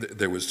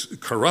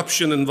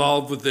corruption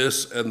involved with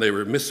this, and they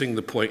were missing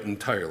the point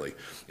entirely.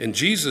 And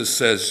Jesus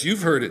says,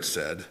 you've heard it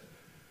said,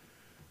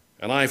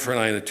 an eye for an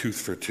eye and a tooth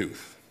for a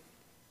tooth.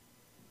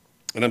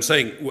 And I'm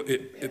saying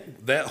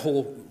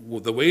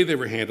the way they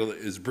were handled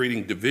is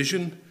breeding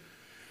division.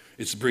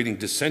 It's breeding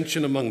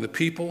dissension among the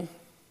people.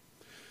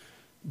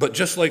 But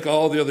just like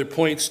all the other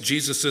points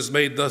Jesus has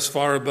made thus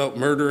far about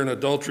murder and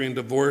adultery and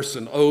divorce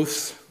and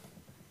oaths,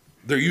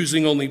 they're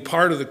using only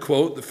part of the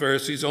quote, the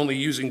Pharisees only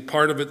using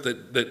part of it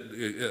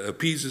that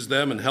appeases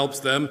them and helps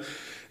them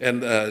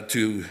and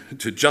to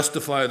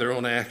justify their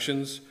own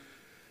actions.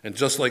 And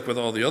just like with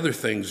all the other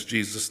things,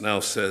 Jesus now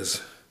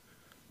says,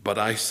 but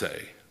I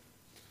say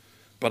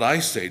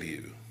to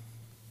you,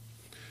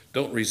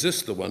 don't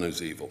resist the one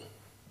who's evil.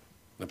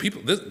 Now,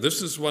 people,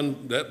 this is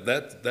one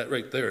that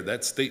right there,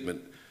 that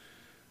statement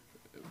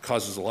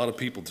causes a lot of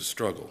people to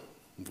struggle.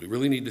 We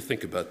really need to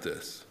think about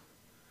this.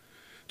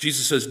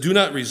 Jesus says, do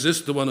not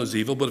resist the one who's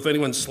evil, but if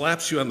anyone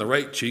slaps you on the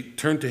right cheek,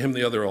 turn to him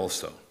the other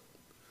also.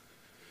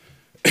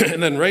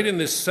 And then right in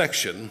this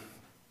section,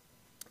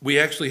 we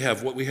actually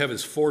have what we have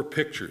is 4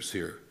 pictures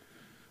here.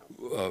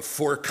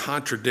 4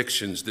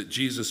 contradictions that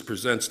Jesus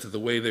presents to the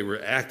way they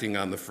were acting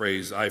on the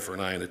phrase eye for an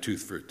eye and a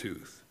tooth for a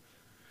tooth.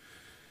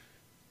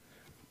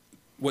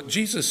 What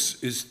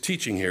Jesus is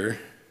teaching here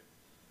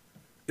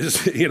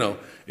is,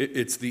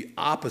 it's the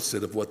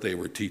opposite of what they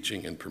were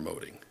teaching and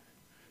promoting.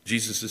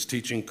 Jesus is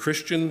teaching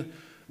Christian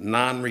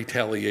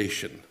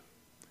non-retaliation.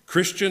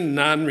 Christian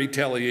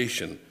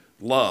non-retaliation,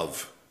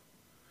 love.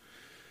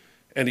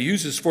 And he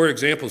uses 4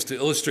 examples to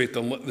illustrate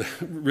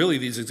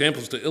these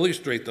examples to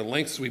illustrate the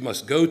lengths we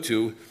must go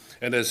to.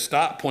 And as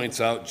Stott points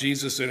out,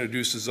 Jesus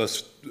introduces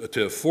us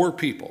to 4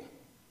 people.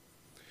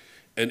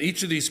 And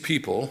each of these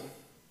people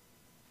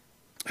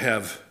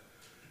have,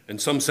 in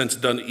some sense,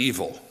 done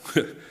evil.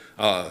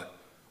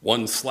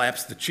 One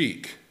slaps the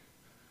cheek.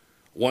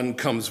 One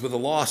comes with a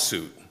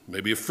lawsuit,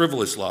 maybe a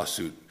frivolous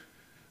lawsuit.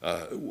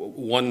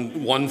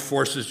 One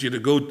forces you to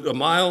go a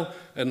mile,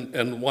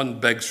 and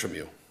one begs from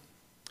you.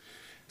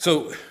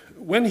 So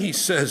when he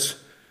says,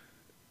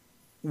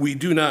 we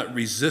do not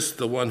resist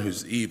the one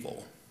who's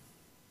evil,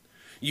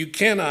 you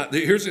cannot,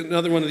 here's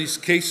another one of these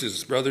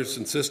cases, brothers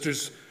and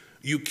sisters,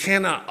 you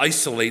cannot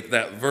isolate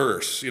that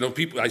verse.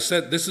 I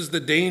said this is the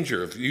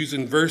danger of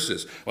using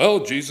verses.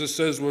 Well, Jesus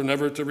says we're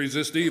never to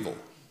resist evil.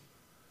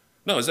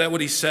 No, is that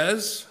what he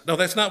says? No,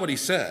 that's not what he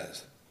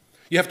says.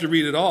 You have to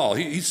read it all.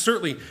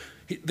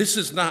 This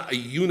is not a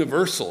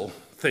universal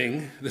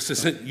thing. This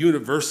isn't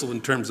universal in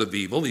terms of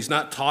evil. He's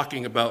not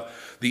talking about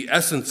the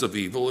essence of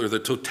evil or the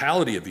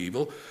totality of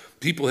evil.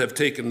 People have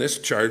taken this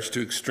charge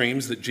to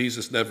extremes that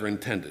Jesus never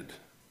intended.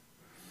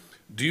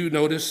 Do you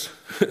notice?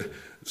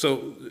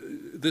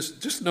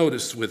 Just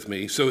notice with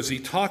me. So as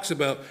he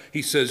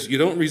says, you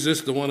don't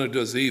resist the one who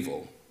does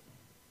evil.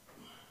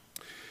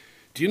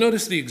 Do you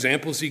notice the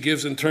examples he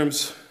gives in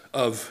terms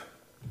of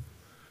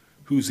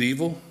who's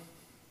evil?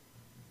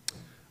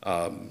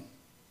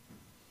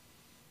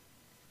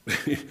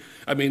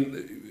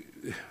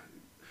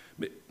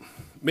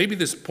 Maybe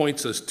this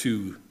points us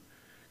to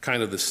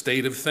kind of the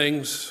state of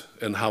things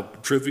and how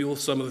trivial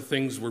some of the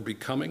things were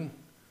becoming.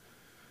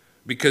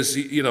 Because,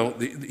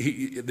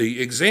 the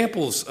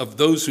examples of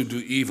those who do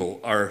evil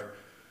are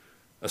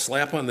a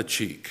slap on the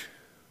cheek,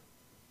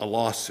 a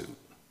lawsuit,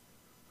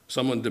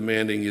 someone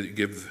demanding you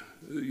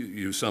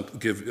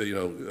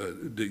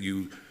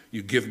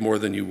give more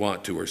than you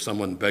want to, or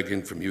someone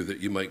begging from you that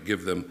you might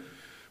give them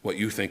what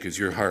you think is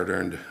your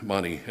hard-earned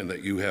money and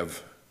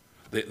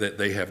that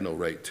they have no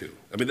right to.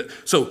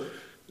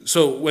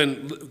 So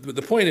when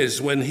the point is,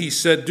 when he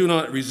said, do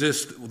not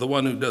resist the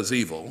one who does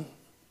evil,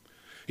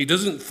 he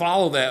doesn't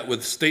follow that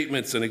with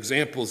statements and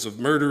examples of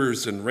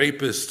murderers and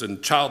rapists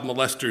and child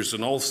molesters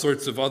and all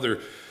sorts of other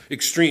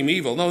extreme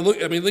evil. No, look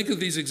at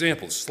these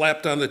examples.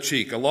 Slapped on the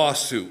cheek, a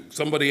lawsuit,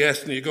 somebody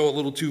asking you to go a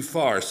little too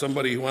far,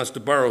 somebody who wants to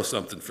borrow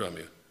something from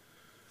you.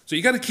 So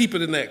you got to keep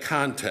it in that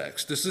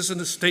context. This isn't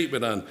a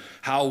statement on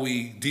how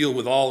we deal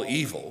with all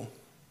evil.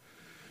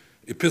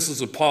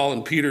 Epistles of Paul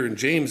and Peter and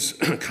James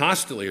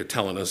constantly are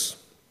telling us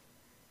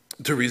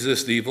to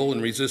resist evil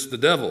and resist the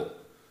devil.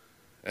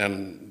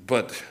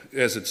 But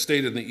as it's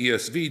stated in the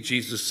ESV,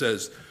 Jesus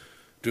says,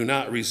 do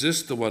not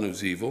resist the one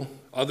who's evil.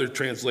 Other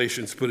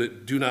translations put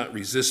it, do not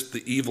resist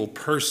the evil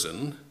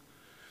person.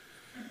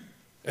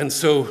 And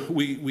so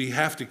we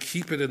have to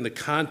keep it in the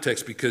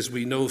context, because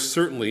we know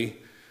certainly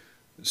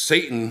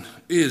Satan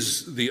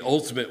is the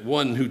ultimate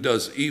one who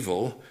does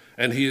evil,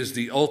 and he is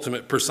the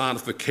ultimate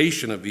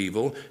personification of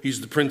evil.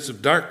 He's the prince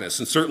of darkness.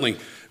 And certainly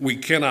we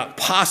cannot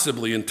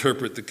possibly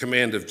interpret the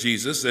command of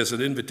Jesus as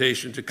an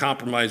invitation to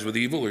compromise with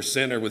evil or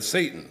sin or with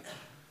Satan.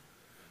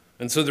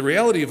 And so the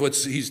reality of what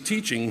he's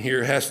teaching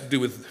here has to do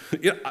with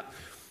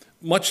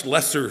much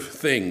lesser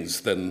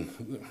things than,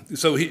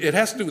 it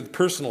has to do with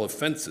personal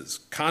offenses,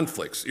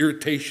 conflicts,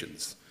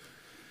 irritations.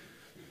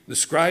 The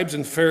scribes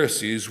and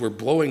Pharisees were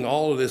blowing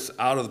all of this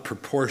out of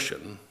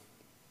proportion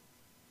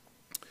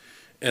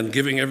and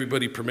giving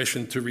everybody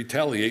permission to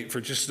retaliate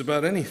for just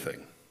about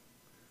anything.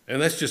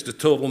 And that's just a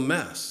total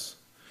mess.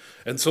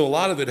 And so a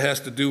lot of it has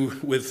to do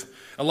with,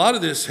 a lot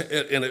of this,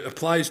 and it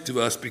applies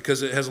to us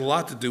because it has a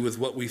lot to do with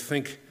what we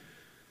think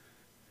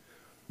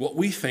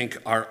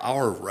are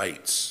our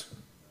rights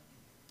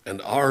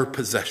and our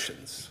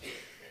possessions.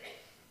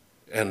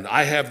 And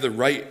I have the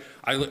right,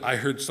 I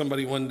heard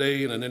somebody one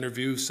day in an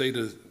interview say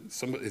to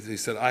somebody, they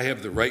said, I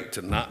have the right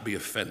to not be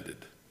offended.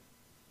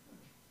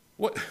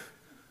 What?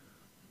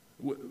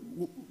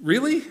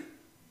 Really?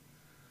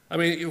 I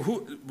mean,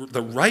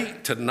 the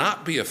right to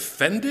not be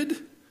offended?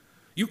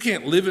 You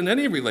can't live in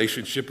any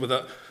relationship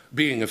without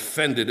being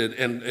offended,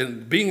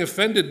 and being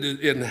offended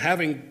and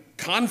having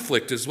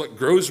conflict is what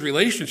grows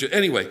relationship.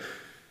 Anyway,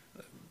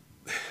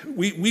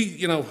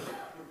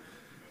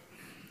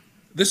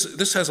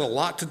 this has a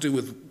lot to do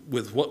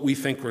with what we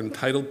think we're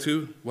entitled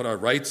to, what our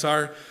rights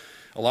are.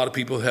 A lot of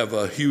people have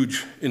a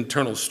huge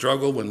internal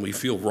struggle when we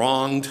feel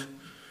wronged.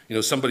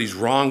 Somebody's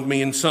wronged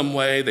me in some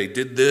way. They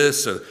did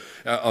this, or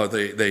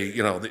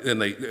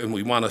and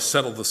we want to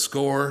settle the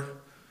score.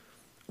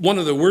 One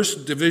of the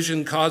worst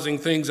division-causing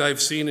things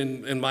I've seen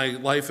in my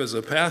life as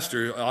a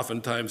pastor,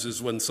 oftentimes,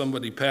 is when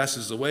somebody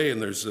passes away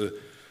and there's a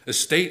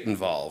estate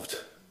involved.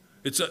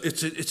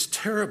 It's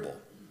terrible.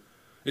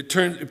 It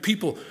turns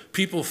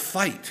people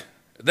fight.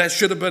 That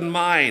should have been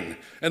mine,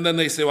 and then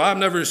they say, "Well, I'm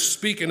never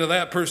speaking to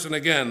that person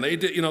again." They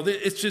did,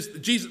 It's just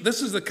Jesus.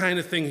 This is the kind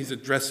of thing he's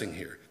addressing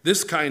here.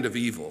 This kind of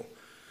evil,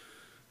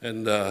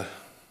 and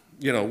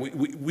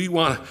we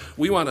want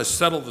to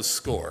settle the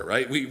score,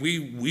 right?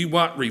 We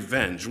want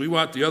revenge. We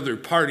want the other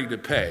party to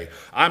pay.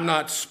 I'm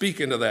not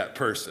speaking to that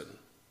person.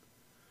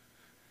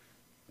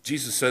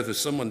 Jesus said, if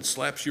someone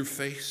slaps your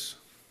face,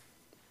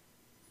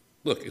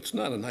 look, it's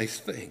not a nice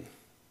thing.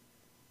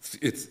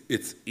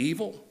 It's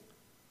evil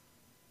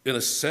in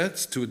a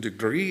sense, to a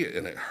degree,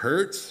 and it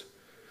hurts,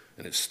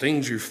 and it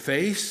stings your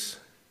face.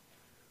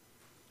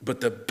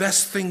 But the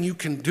best thing you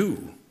can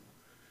do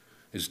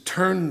is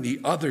turn the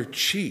other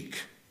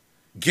cheek.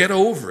 Get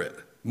over it.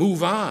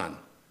 Move on.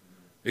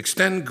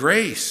 Extend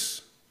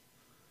grace.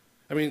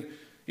 I mean,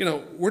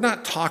 we're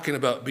not talking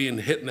about being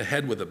hit in the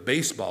head with a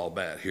baseball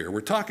bat here.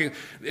 We're talking,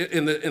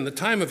 in the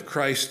time of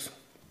Christ,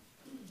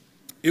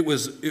 it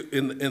was,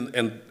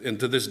 and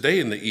to this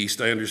day in the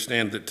East, I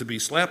understand that to be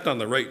slapped on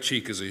the right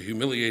cheek is a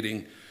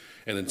humiliating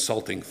and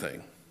insulting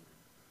thing.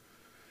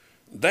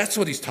 That's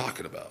what he's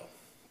talking about.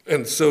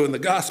 And so in the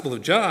Gospel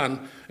of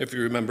John, if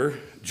you remember,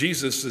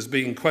 Jesus is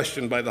being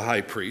questioned by the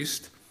high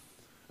priest,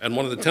 and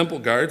one of the temple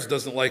guards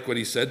doesn't like what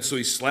he said, so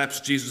he slaps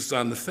Jesus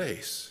on the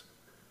face.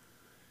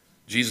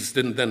 Jesus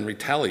didn't then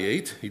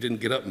retaliate. He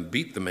didn't get up and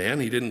beat the man.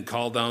 He didn't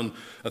call down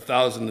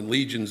 1,000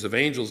 legions of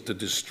angels to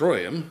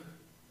destroy him.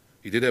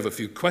 He did have a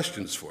few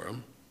questions for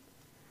him.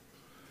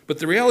 But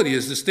the reality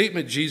is, the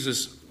statement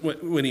Jesus,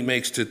 when he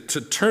makes to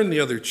turn the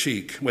other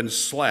cheek when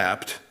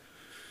slapped,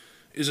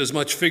 is as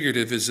much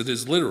figurative as it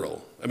is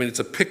literal. I mean, it's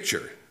a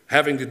picture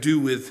having to do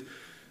with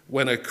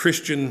when a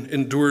Christian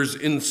endures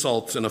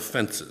insults and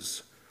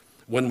offenses,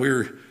 when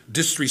we're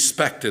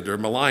disrespected or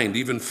maligned,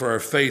 even for our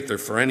faith or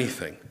for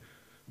anything.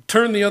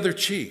 Turn the other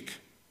cheek.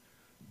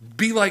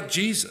 Be like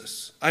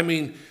Jesus. I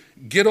mean,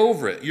 get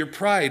over it. Your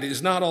pride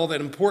is not all that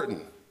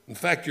important. In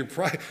fact, your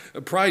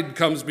pride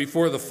comes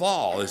before the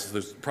fall, as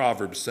the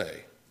Proverbs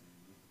say.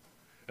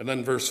 And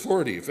then verse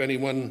 40, if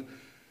anyone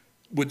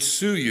would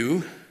sue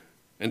you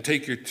and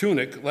take your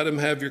tunic, let him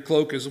have your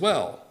cloak as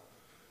well.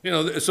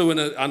 So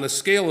on a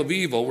scale of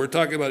evil, we're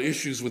talking about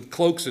issues with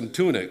cloaks and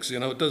tunics.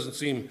 It doesn't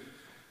seem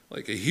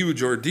like a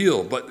huge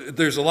ordeal, but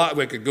there's a lot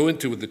we could go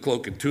into with the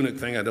cloak and tunic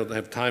thing. I don't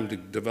have time to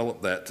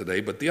develop that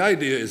today. But the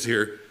idea is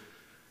here,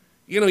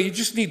 you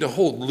just need to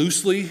hold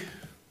loosely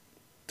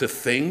to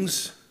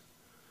things.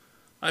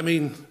 I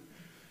mean,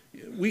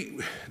 we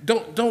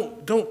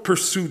don't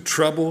pursue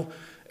trouble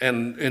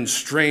and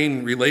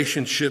strain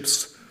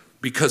relationships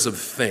because of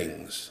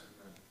things.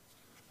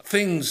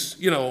 Things,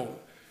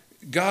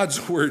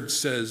 God's word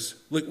says,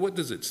 look, what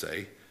does it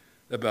say?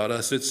 about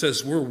us. It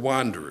says we're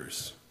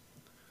wanderers.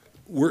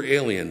 We're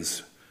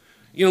aliens.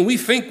 You know, we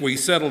think we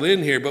settled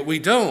in here, but we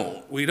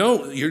don't. We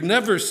don't. You're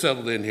never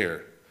settled in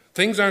here.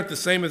 Things aren't the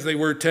same as they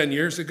were 10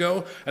 years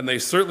ago, and they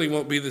certainly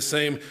won't be the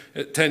same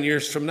 10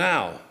 years from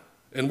now.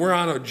 And we're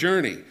on a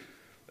journey.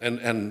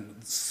 And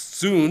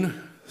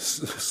soon,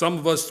 some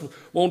of us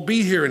won't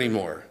be here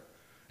anymore.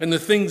 And the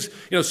things,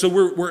 you know, so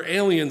we're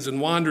aliens and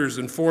wanderers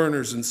and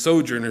foreigners and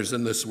sojourners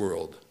in this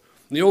world.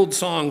 And the old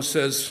song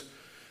says,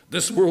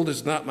 "This world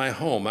is not my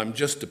home, I'm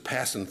just a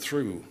passing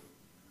through."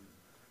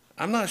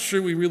 I'm not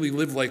sure we really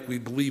live like we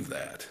believe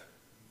that.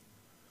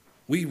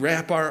 We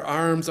wrap our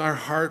arms, our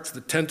hearts,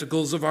 the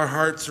tentacles of our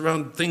hearts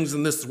around things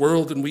in this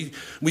world, and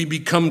we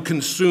become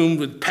consumed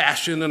with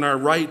passion and our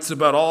rights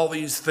about all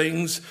these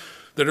things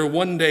that are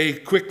one day,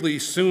 quickly,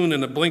 soon,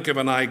 in a blink of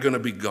an eye, going to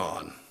be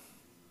gone.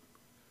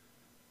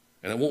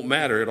 And it won't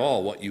matter at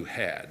all what you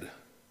had,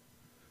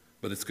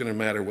 but it's going to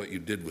matter what you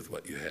did with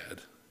what you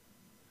had.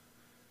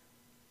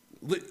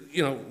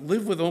 You know,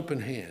 live with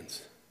open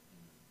hands.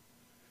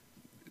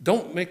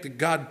 Don't make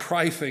God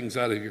pry things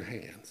out of your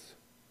hands.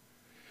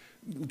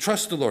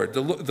 Trust the Lord.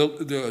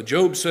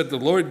 Job said, "The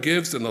Lord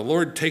gives and the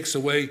Lord takes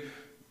away.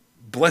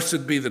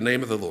 Blessed be the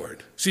name of the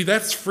Lord." See,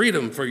 that's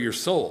freedom for your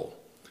soul.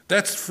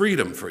 That's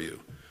freedom for you.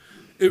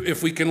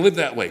 If we can live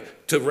that way,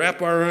 to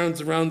wrap our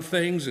arms around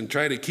things and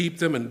try to keep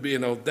them, and you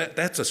know,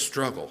 that's a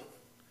struggle.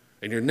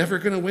 And you're never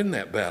going to win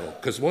that battle,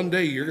 because one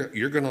day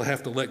you're going to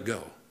have to let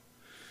go.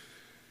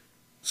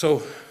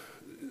 So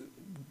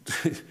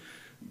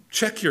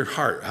check your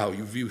heart, how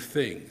you view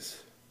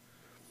things.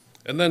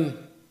 And then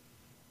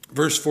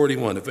verse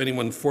 41, if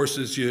anyone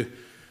forces you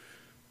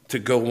to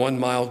go 1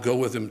 mile, go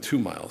with him 2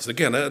 miles.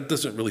 Again, that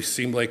doesn't really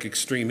seem like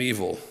extreme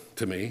evil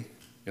to me,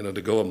 you know,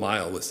 to go a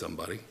mile with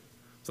somebody.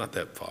 It's not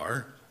that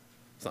far.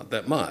 It's not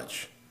that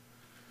much.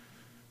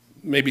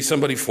 Maybe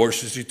somebody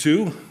forces you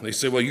to. They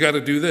say, well, you got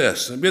to do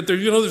this. But there,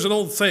 you know, there's an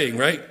old saying,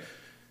 right?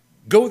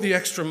 Go the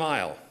extra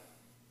mile.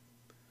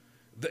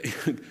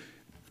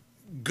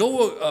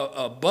 Go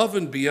above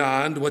and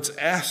beyond what's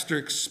asked or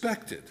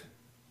expected.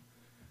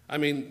 I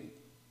mean,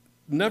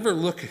 never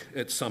look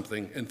at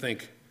something and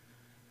think,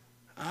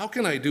 how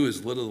can I do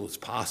as little as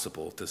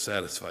possible to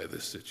satisfy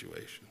this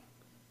situation?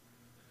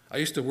 I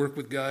used to work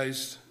with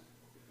guys,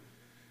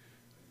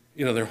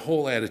 you know, their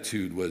whole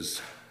attitude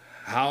was,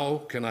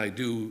 how can I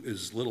do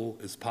as little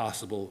as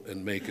possible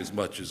and make as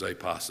much as I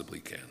possibly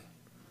can?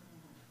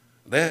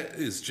 That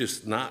is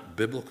just not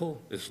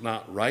biblical. It's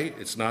not right.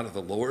 It's not of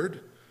the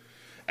Lord.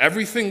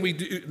 Everything we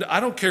do, I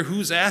don't care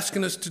who's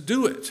asking us to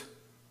do it.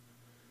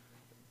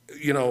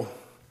 You know,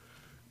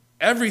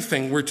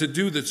 everything we're to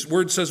do, this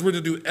word says we're to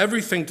do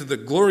everything to the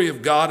glory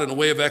of God in a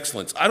way of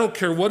excellence. I don't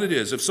care what it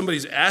is. If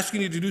somebody's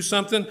asking you to do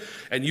something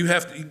and you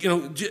have to, you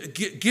know,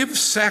 give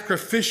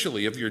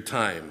sacrificially of your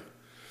time.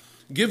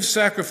 Give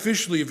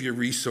sacrificially of your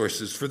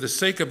resources for the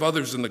sake of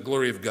others and the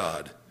glory of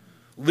God.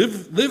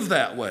 Live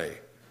that way.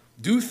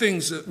 Do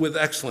things with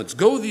excellence.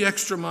 Go the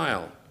extra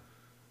mile.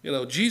 You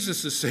know,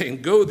 Jesus is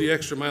saying, go the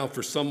extra mile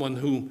for someone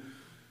who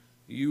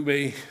you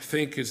may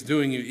think is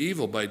doing you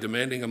evil by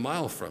demanding a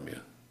mile from you.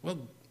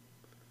 Well,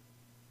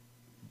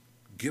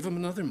 give them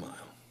another mile.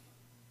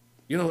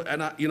 You know,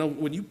 and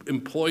when you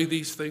employ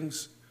these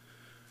things,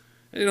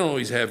 they don't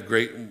always have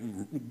great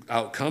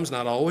outcomes,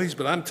 not always,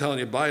 but I'm telling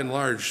you, by and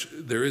large,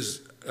 there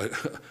is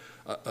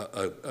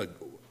a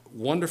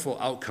wonderful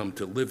outcome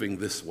to living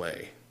this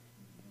way.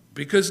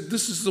 Because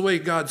this is the way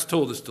God's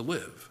told us to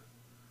live.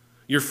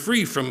 You're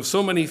free from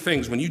so many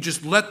things when you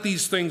just let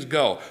these things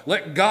go.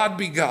 Let God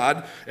be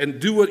God and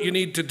do what you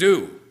need to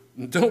do.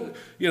 And don't,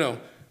 you know,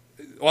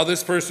 well,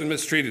 this person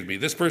mistreated me.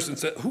 This person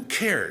said, who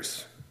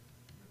cares?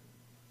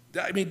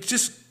 I mean,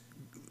 just,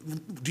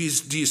 do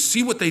you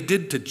see what they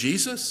did to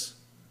Jesus?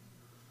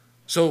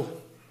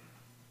 So,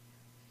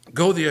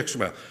 go the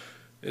extra mile.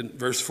 In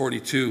verse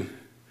 42,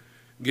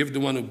 give to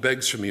one who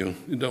begs from you,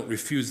 and don't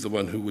refuse the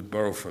one who would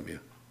borrow from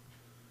you.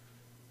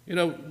 You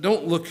know,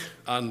 don't look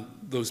on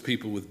those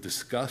people with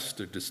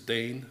disgust or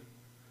disdain.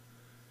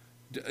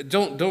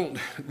 Don't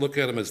look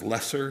at them as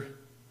lesser.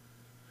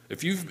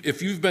 If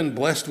you've been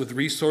blessed with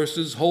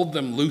resources, hold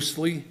them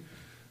loosely.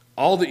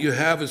 All that you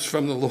have is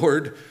from the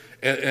Lord,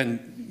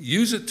 and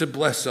use it to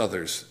bless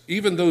others,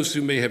 even those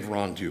who may have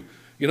wronged you.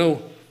 You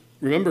know,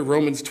 remember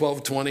Romans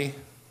 12:20?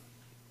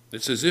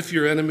 It says, if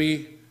your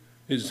enemy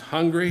is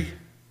hungry,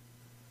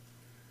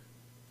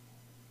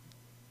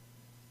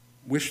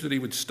 wish that he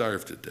would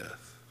starve to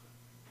death.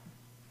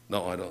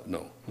 No, I don't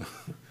know.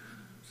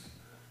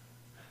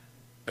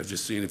 I've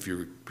just seen if you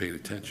were paying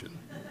attention.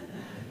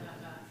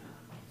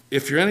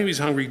 If your enemy's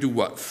hungry, do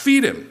what?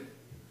 Feed him.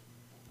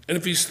 And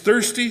if he's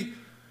thirsty,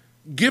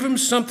 give him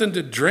something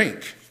to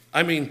drink.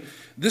 I mean,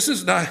 this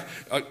is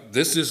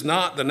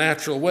not the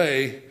natural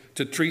way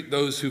to treat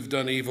those who've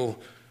done evil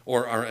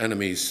or our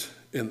enemies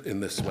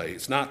in this way.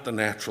 It's not the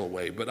natural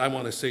way. But I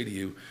want to say to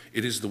you,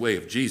 it is the way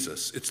of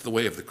Jesus. It's the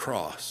way of the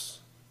cross.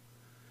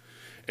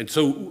 And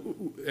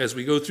so as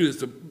we go through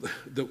this,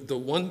 the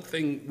one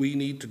thing we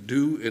need to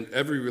do in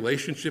every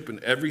relationship,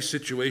 in every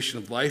situation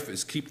of life,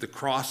 is keep the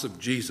cross of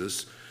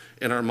Jesus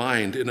in our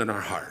mind and in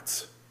our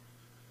hearts.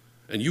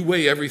 And you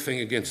weigh everything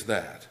against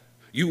that.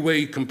 You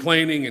weigh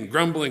complaining and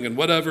grumbling and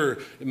whatever,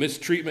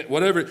 mistreatment,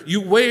 whatever.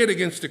 You weigh it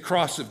against the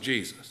cross of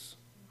Jesus.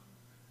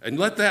 And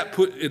let that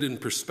put it in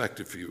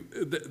perspective for you.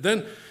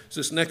 Then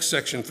this next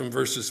section from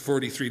verses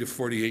 43 to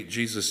 48,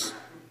 Jesus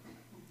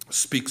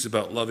speaks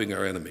about loving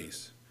our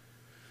enemies.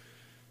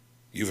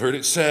 You've heard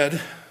it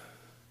said,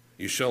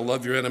 you shall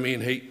love your enemy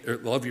and hate, or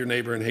love your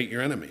neighbor and hate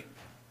your enemy.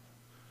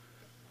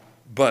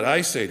 But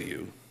I say to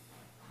you,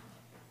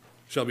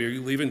 Shelby, are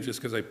you leaving just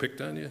because I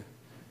picked on you?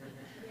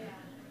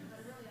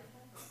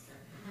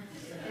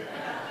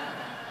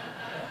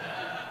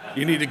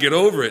 You need to get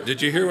over it.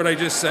 Did you hear what I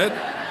just said?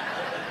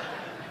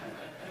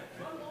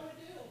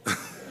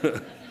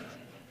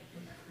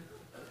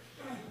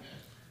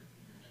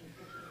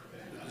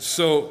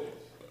 So,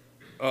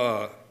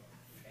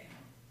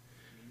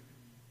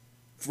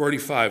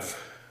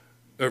 45,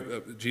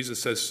 Jesus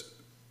says,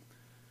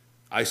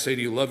 I say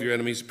to you, love your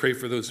enemies, pray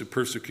for those who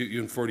persecute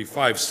you. In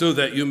 45, so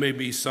that you may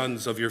be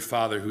sons of your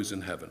Father who's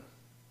in heaven.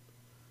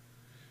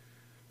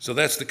 So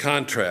that's the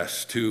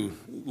contrast to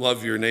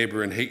love your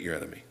neighbor and hate your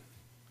enemy.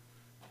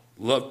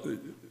 Love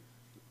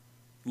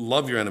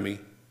your enemy,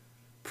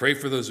 pray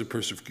for those who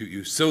persecute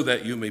you, so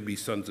that you may be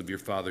sons of your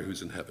Father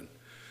who's in heaven.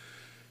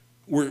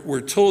 We're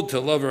told to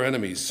love our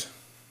enemies,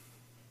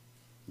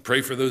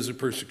 pray for those who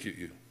persecute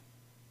you.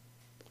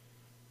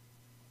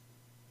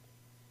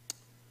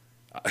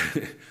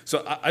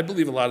 So I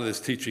believe a lot of this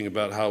teaching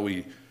about how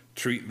we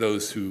treat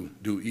those who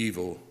do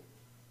evil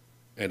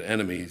and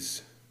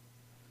enemies,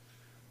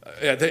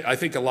 I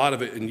think a lot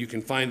of it, and you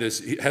can find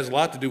this, it has a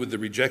lot to do with the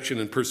rejection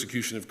and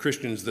persecution of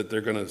Christians that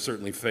they're going to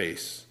certainly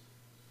face.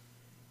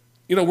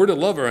 You know, we're to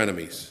love our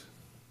enemies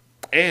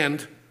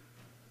and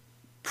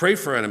pray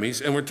for enemies,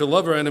 and we're to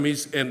love our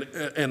enemies and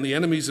the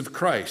enemies of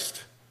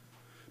Christ,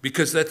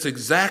 because that's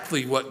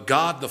exactly what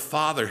God the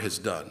Father has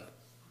done.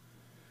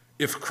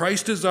 If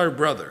Christ is our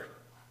brother,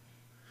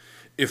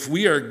 if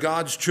we are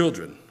God's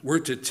children, we're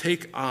to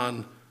take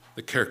on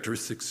the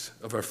characteristics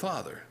of our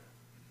Father.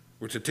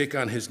 We're to take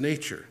on his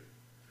nature.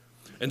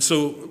 And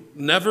so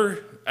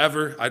never,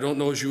 ever, I don't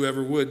know as you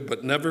ever would,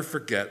 but never,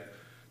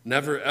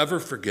 ever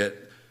forget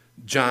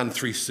John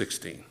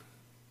 3:16.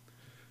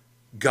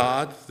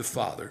 God the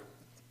Father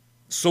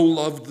so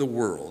loved the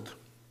world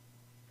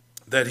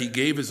that he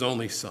gave his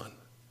only Son,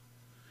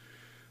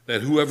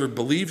 that whoever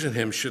believes in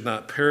him should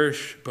not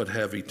perish but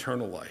have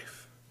eternal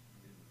life.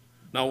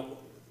 Now,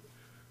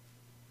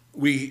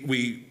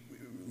 we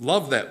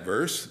love that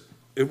verse.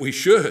 We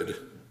should.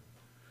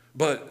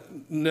 But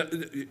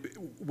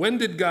when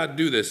did God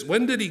do this?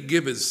 When did he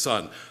give his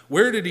Son?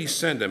 Where did he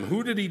send him?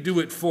 Who did he do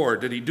it for?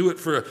 Did he do it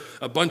for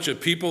a bunch of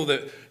people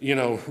that,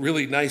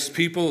 really nice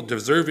people,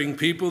 deserving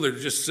people? They're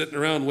just sitting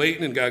around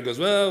waiting, and God goes,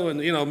 well, and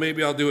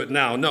maybe I'll do it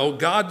now. No,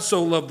 God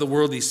so loved the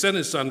world, he sent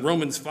his Son.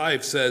 Romans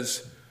 5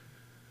 says,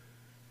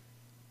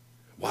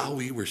 while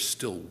we were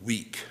still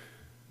weak,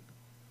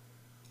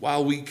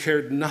 while we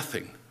cared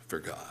nothing for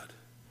God,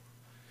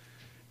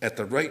 at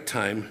the right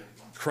time,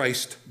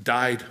 Christ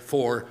died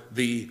for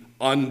the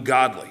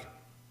ungodly.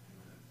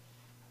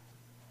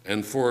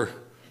 And for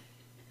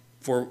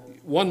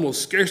one will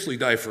scarcely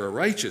die for a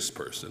righteous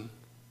person,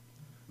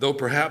 though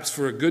perhaps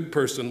for a good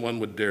person one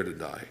would dare to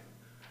die.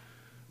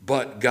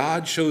 But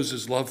God shows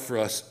his love for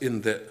us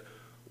in that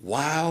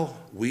while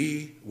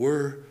we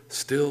were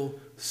still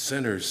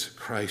sinners,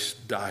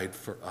 Christ died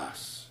for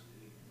us.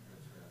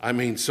 I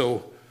mean,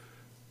 so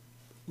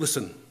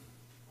listen,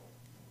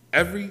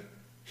 every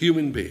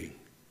human being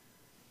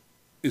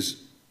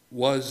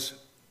was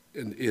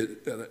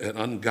an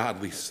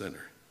ungodly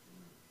sinner.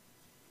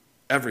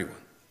 Everyone.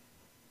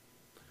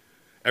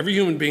 Every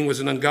human being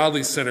was an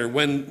ungodly sinner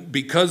when,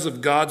 because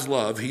of God's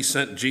love, he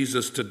sent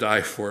Jesus to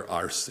die for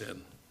our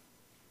sin.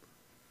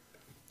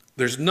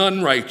 There's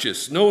none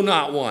righteous, no,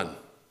 not one.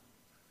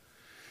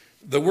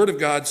 The Word of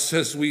God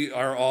says we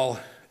are all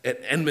at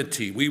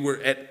enmity. We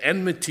were at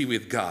enmity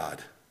with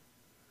God.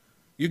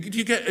 You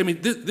get,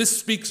 this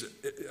speaks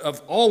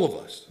of all of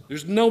us.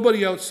 There's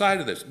nobody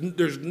outside of this.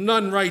 There's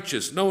none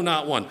righteous, no,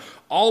 not one.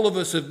 All of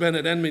us have been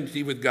at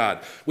enmity with God.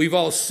 We've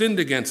all sinned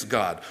against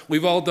God.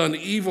 We've all done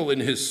evil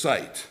in his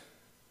sight.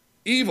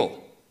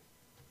 Evil.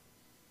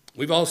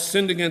 We've all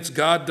sinned against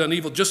God, done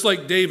evil. Just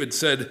like David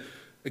said,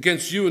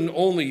 against you and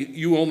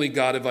you only,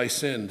 God, have I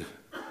sinned.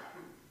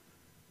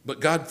 But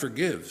God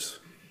forgives.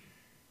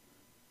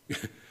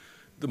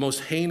 The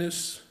most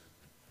heinous,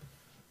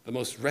 the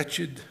most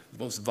wretched, the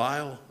most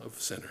vile of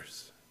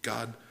sinners.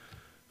 God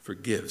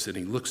forgives, and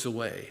he looks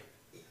away,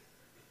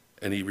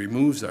 and he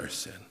removes our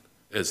sin,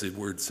 as the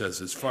word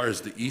says, as far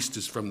as the east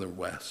is from the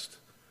west.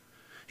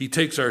 He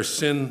takes our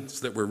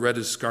sins that were red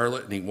as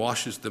scarlet, and he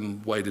washes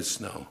them white as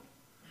snow.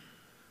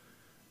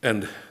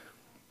 And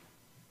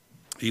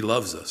he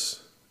loves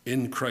us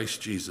in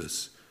Christ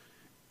Jesus,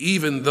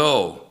 even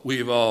though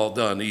we've all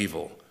done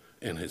evil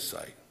in his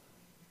sight.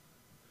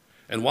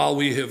 And while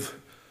we have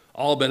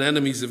all been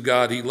enemies of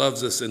God, he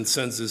loves us and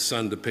sends his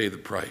Son to pay the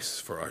price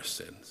for our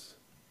sins.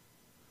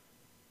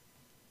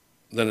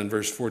 Then in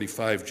verse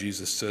 45,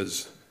 Jesus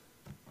says,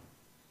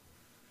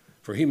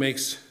 "For he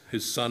makes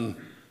his sun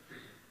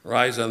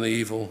rise on the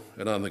evil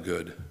and on the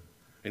good,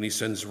 and he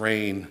sends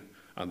rain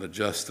on the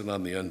just and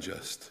on the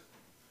unjust."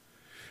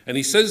 And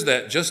he says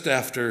that just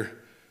after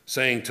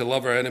saying to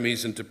love our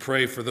enemies and to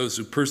pray for those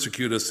who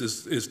persecute us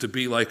is to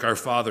be like our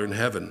Father in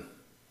heaven.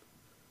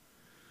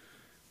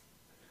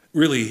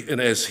 Really, and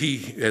as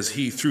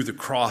he through the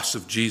cross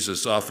of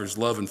Jesus offers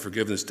love and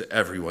forgiveness to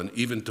everyone,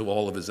 even to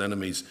all of his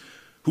enemies,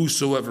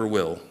 whosoever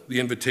will. The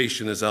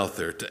invitation is out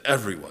there to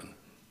everyone.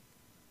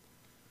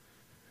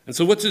 And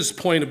so what's his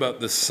point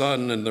about the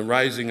sun and the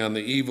rising on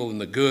the evil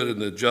and the good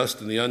and the just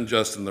and the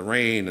unjust and the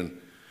rain?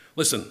 And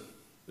listen,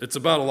 it's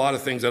about a lot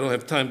of things. I don't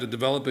have time to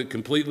develop it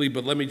completely,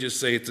 but let me just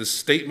say it's a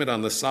statement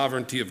on the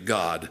sovereignty of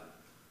God.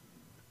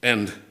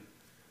 And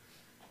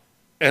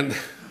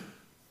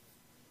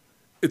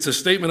it's a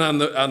statement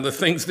on the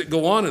things that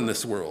go on in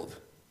this world.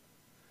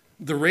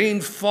 The rain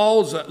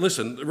falls,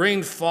 listen, the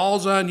rain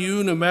falls on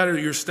you no matter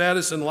your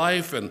status in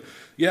life. And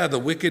yeah, the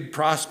wicked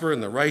prosper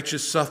and the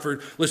righteous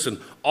suffer.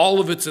 Listen, all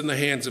of it's in the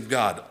hands of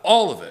God.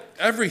 All of it,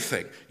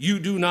 everything. You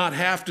do not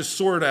have to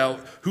sort out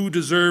who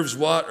deserves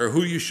what or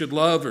who you should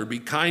love or be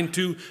kind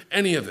to,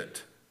 any of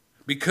it.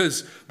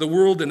 Because the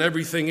world and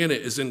everything in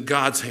it is in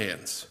God's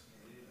hands.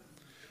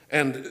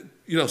 And,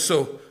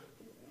 so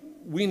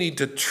we need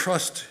to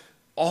trust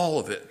all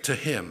of it to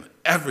him,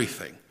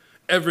 everything.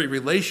 Every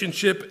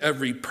relationship,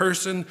 every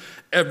person,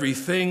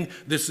 everything.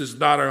 This is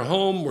not our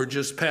home. We're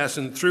just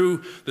passing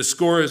through. The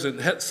score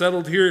isn't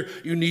settled here.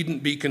 You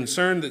needn't be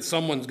concerned that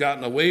someone's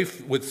gotten away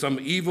with some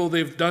evil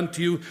they've done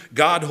to you.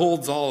 God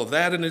holds all of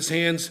that in his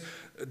hands.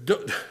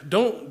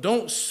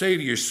 Don't say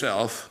to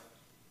yourself,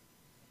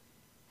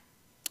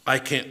 I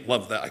can't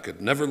love that. I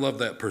could never love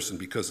that person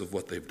because of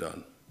what they've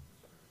done.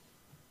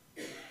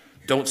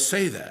 Don't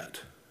say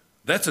that.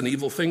 That's an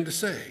evil thing to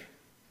say.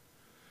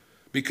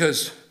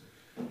 Because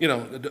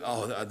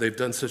they've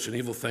done such an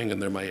evil thing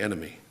and they're my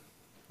enemy.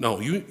 No,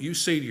 you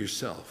say to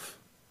yourself,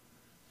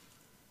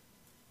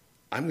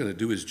 I'm going to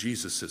do as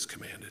Jesus has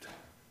commanded.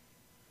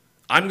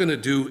 I'm going to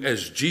do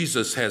as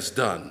Jesus has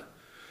done.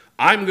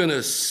 I'm going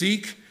to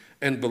seek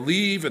and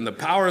believe in the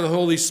power of the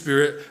Holy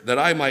Spirit that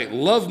I might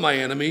love my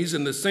enemies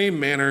in the same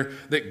manner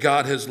that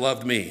God has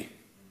loved me.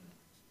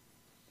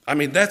 I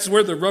mean, that's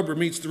where the rubber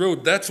meets the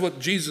road. That's what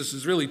Jesus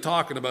is really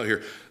talking about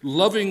here.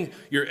 Loving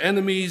your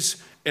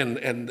enemies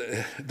and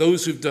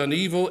those who've done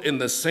evil in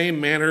the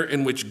same manner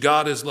in which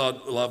God has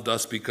loved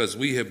us, because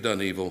we have done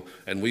evil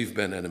and we've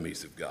been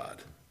enemies of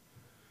God.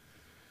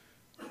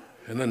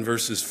 And then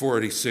verses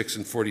 46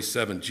 and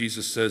 47,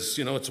 Jesus says,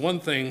 it's one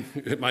thing,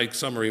 in my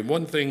summary,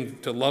 one thing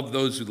to love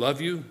those who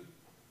love you.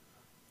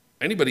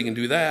 Anybody can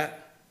do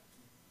that.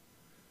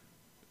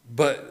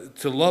 But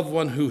to love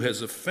one who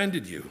has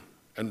offended you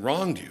and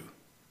wronged you,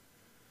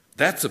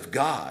 that's of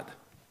God.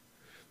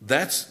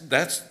 That's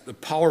the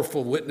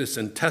powerful witness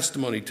and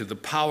testimony to the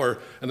power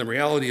and the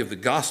reality of the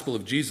gospel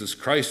of Jesus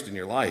Christ in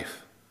your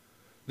life.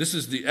 This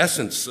is the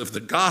essence of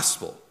the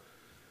gospel.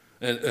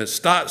 And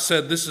Stott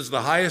said this is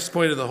the highest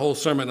point of the whole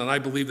sermon, and I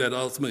believe that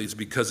ultimately is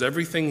because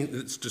everything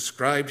that's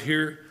described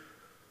here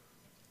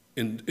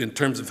in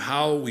terms of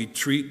how we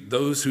treat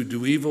those who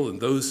do evil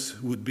and those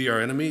who would be our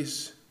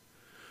enemies,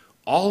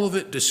 all of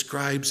it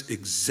describes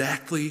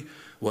exactly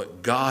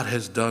what God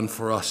has done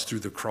for us through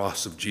the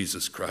cross of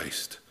Jesus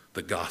Christ.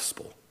 The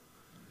gospel.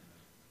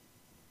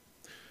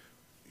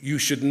 You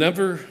should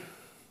never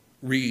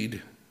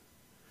read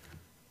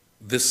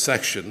this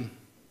section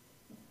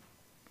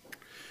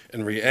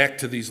and react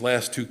to these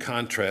last two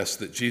contrasts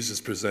that Jesus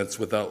presents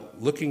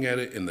without looking at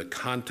it in the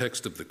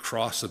context of the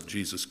cross of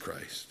Jesus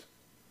Christ.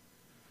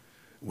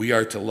 We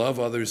are to love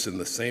others in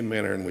the same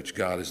manner in which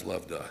God has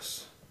loved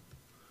us.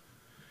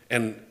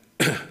 And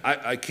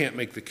I can't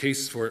make the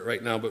case for it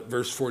right now, but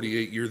verse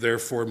 48, you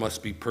therefore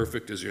must be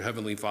perfect as your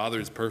heavenly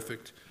Father is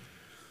perfect.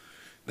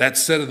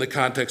 That's said in the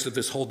context of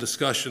this whole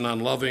discussion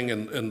on loving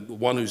and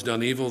one who's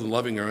done evil and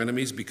loving our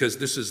enemies, because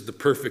this is the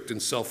perfect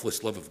and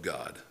selfless love of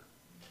God.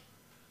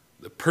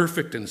 The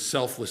perfect and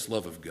selfless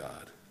love of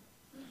God.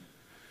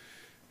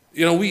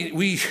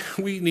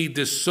 We need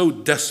this so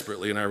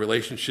desperately in our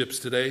relationships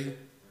today.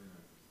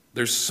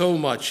 There's so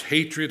much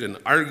hatred and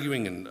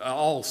arguing and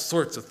all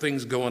sorts of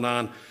things going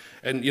on.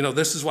 And,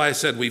 this is why I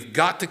said we've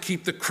got to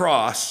keep the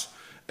cross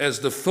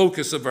as the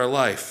focus of our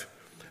life.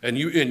 And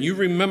you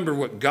remember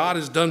what God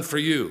has done for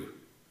you.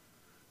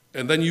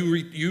 And then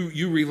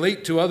you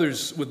relate to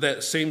others with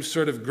that same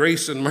sort of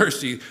grace and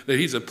mercy that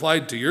he's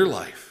applied to your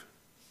life.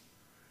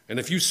 And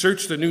if you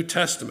search the New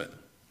Testament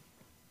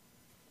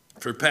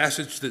for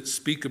passages that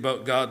speak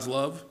about God's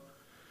love,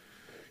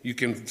 you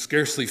can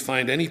scarcely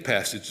find any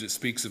passage that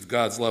speaks of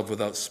God's love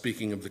without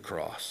speaking of the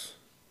cross.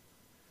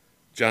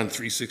 John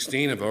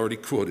 3:16, I've already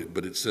quoted,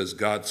 but it says,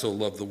 God so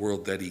loved the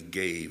world that he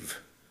gave.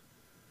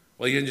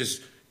 Well, he didn't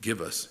just give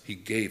us, he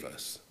gave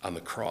us on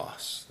the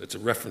cross. It's a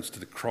reference to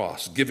the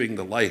cross, giving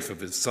the life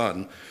of his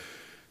son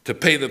to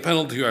pay the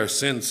penalty of our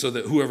sins so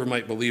that whoever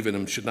might believe in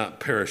him should not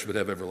perish but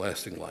have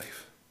everlasting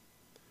life.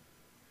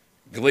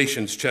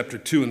 Galatians chapter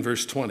 2 and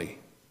verse 20.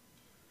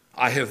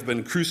 I have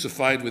been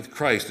crucified with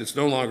Christ. It's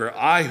no longer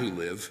I who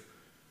live,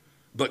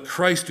 but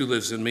Christ who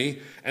lives in me.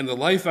 And the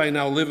life I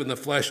now live in the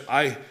flesh,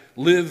 I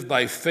live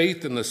by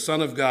faith in the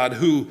Son of God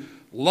who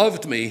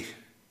loved me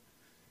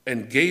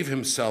and gave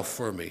himself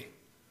for me.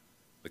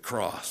 The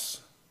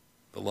cross,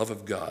 the love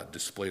of God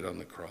displayed on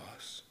the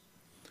cross.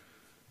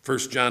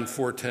 1 John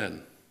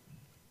 4:10.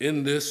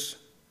 In this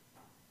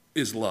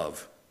is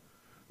love,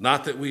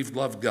 not that we've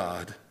loved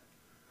God,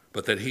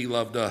 but that he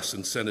loved us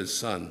and sent his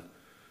Son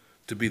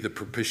to be the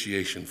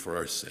propitiation for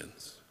our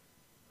sins.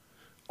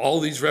 All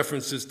these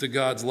references to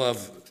God's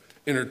love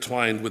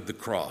intertwined with the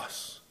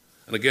cross.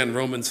 And again,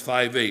 Romans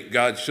 5:8,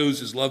 God shows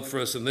his love for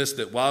us in this,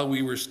 that while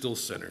we were still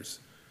sinners,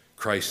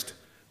 Christ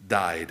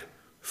died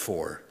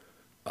for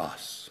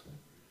us.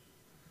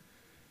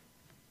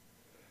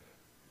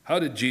 How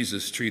did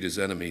Jesus treat his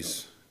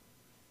enemies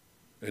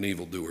and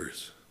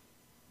evildoers?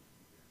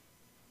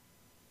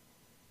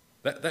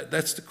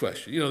 That's the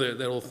question. You know,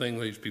 that old thing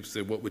where people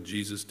say, what would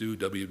Jesus do?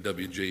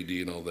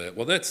 WWJD and all that.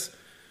 Well, that's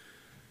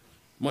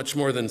much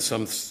more than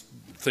some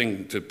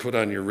thing to put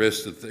on your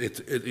wrist.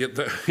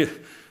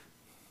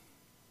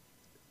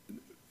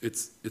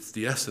 It's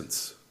the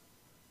essence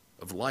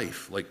of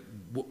life. Like,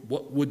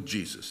 what would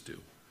Jesus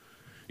do?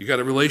 You got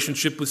a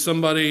relationship with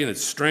somebody and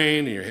it's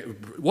strained,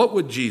 and what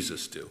would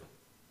Jesus do?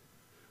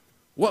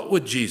 What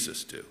would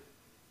Jesus do?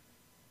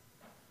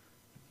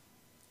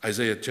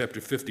 Isaiah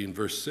chapter 50 and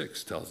verse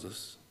 6 tells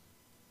us,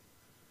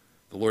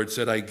 the Lord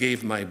said, I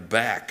gave my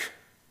back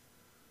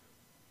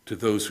to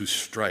those who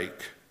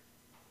strike,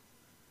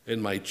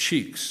 and my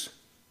cheeks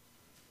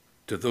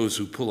to those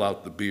who pull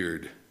out the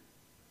beard.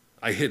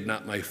 I hid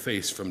not my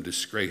face from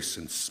disgrace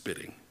and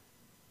spitting.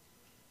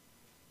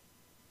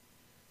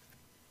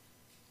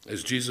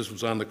 As Jesus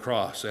was on the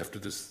cross after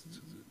this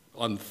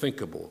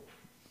unthinkable,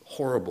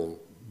 horrible,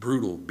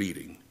 brutal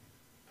beating,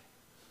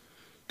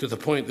 to the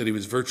point that he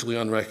was virtually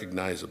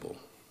unrecognizable.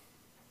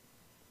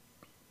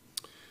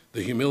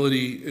 The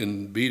humility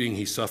and beating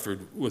he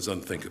suffered was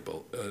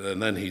unthinkable. And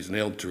then he's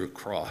nailed to a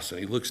cross, and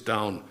he looks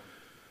down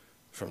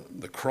from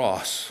the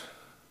cross.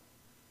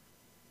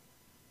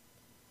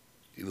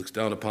 He looks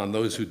down upon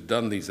those who'd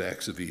done these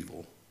acts of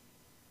evil.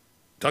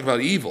 Talk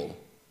about evil.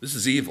 This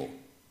is evil.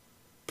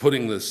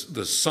 Putting the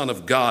Son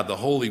of God, the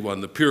Holy One,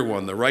 the Pure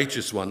One, the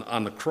Righteous One,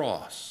 on the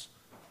cross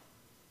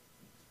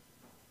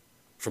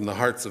from the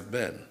hearts of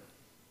men.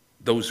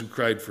 Those who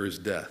cried for his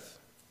death.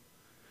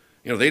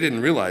 You know, they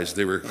didn't realize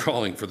they were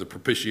calling for the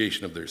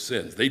propitiation of their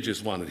sins. They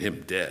just wanted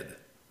him dead.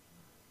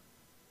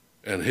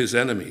 And his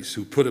enemies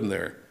who put him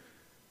there.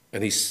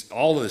 And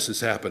all of this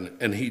has happened.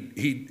 And he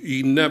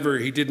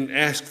didn't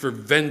ask for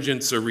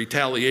vengeance or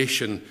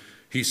retaliation.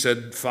 He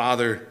said,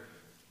 Father,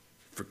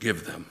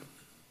 forgive them.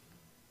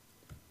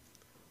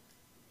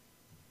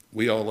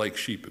 We all like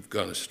sheep have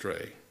gone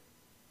astray.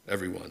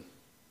 Everyone.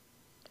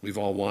 We've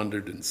all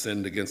wandered and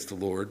sinned against the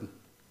Lord.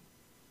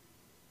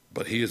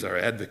 But he is our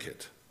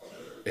advocate,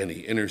 and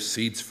he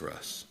intercedes for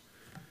us.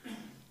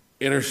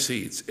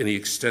 Intercedes, and he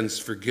extends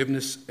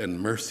forgiveness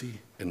and mercy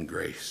and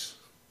grace.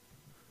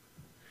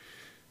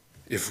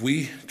 If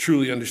we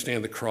truly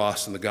understand the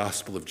cross and the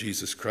gospel of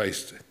Jesus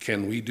Christ,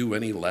 can we do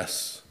any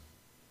less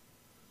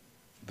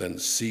than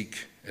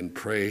seek and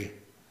pray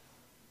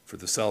for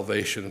the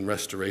salvation and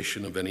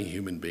restoration of any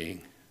human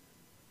being?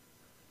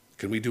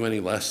 Can we do any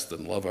less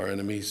than love our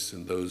enemies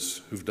and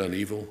those who've done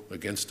evil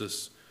against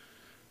us?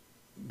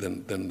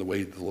 Than the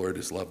way the Lord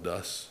has loved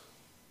us.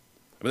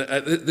 I mean,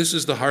 this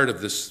is the heart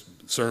of this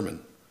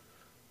sermon,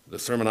 the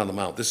Sermon on the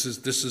Mount. This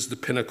is the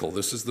pinnacle.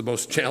 This is the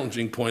most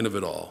challenging point of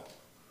it all.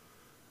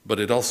 But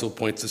it also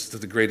points us to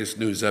the greatest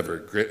news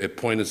ever. It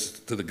points us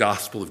to the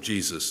gospel of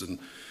Jesus and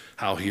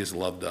how he has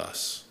loved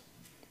us.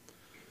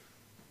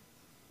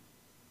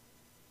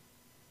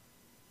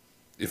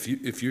 If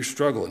you're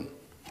struggling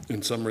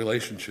in some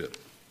relationship,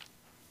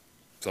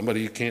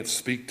 somebody you can't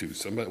speak to,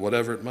 somebody,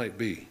 whatever it might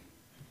be,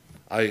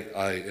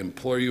 I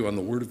implore you on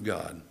the word of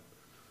God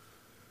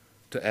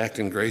to act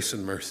in grace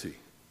and mercy.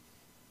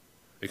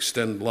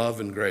 Extend love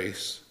and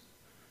grace.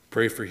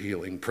 Pray for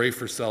healing. Pray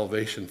for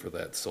salvation for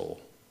that soul.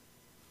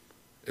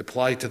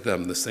 Apply to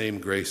them the same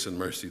grace and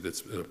mercy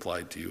that's been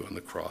applied to you on the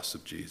cross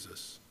of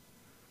Jesus.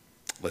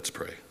 Let's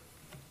pray.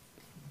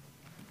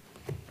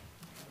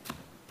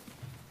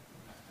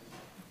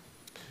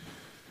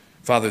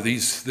 Father,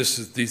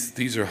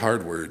 these are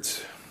hard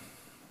words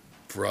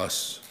for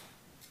us.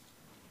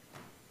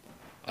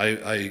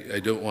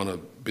 I don't want to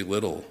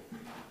belittle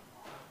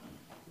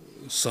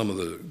some of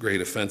the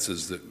great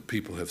offenses that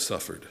people have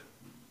suffered.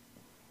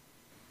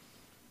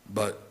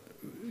 But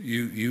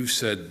you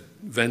said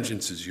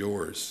vengeance is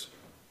yours.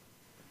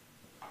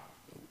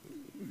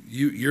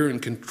 You're in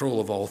control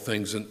of all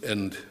things,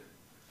 and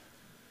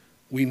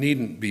we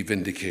needn't be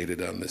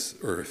vindicated on this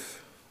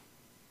earth.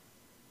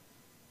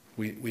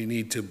 We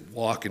need to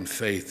walk in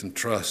faith and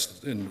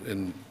trust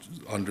and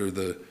under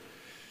the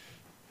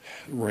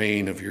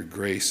reign of your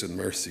grace and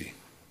mercy.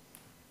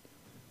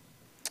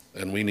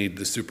 And we need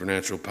the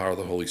supernatural power of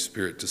the Holy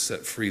Spirit to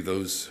set free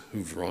those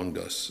who've wronged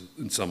us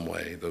in some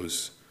way,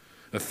 those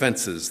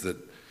offenses that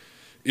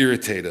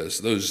irritate us,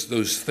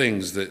 those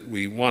things that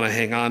we want to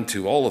hang on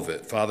to, all of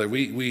it. Father,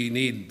 we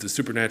need the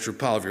supernatural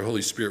power of your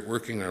Holy Spirit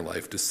working in our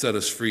life to set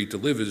us free, to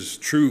live as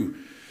true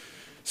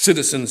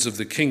citizens of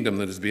the kingdom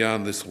that is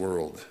beyond this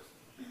world,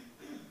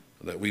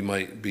 that we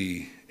might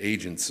be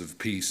agents of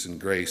peace and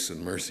grace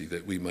and mercy,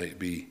 that we might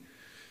be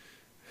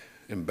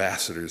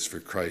ambassadors for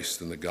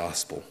Christ and the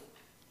gospel.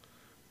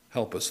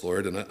 Help us,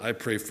 Lord. And I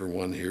pray for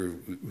one here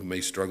who may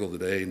struggle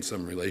today in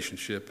some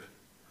relationship.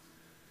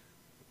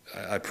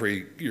 I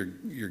pray your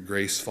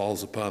grace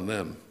falls upon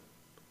them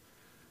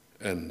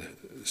and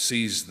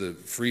sees the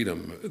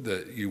freedom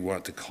that you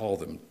want to call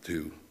them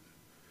to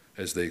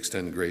as they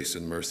extend grace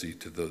and mercy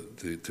to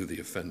the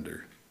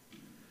offender.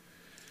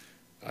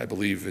 I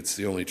believe it's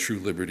the only true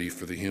liberty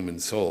for the human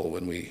soul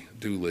when we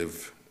do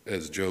live,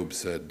 as Job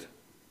said,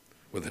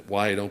 with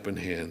wide open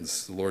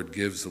hands. The Lord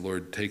gives, the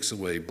Lord takes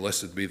away.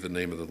 Blessed be the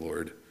name of the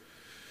Lord.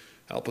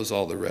 Help us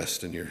all to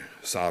rest in your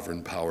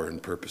sovereign power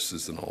and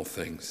purposes in all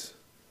things.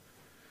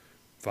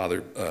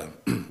 Father,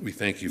 we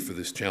thank you for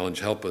this challenge.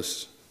 Help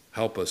us,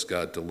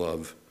 God, to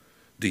love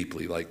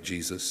deeply like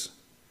Jesus.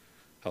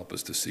 Help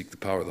us to seek the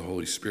power of the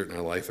Holy Spirit in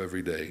our life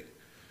every day,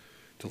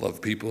 to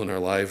love people in our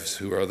lives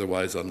who are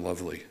otherwise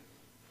unlovely,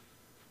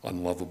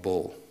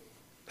 unlovable.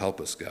 Help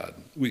us, God.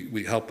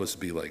 We help us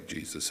be like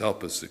Jesus.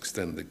 Help us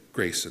extend the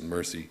grace and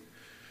mercy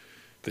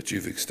that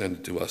you've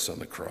extended to us on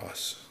the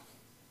cross.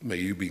 May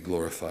you be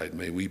glorified.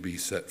 May we be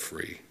set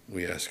free.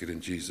 We ask it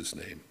in Jesus'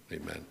 name.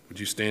 Amen.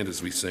 Would you stand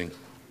as we sing?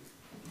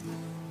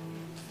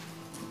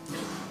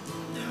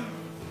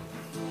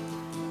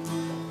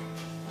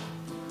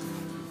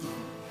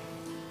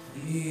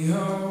 We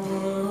are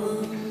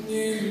one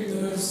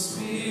in the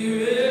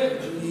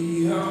Spirit.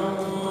 We are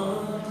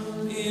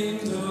one in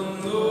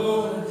the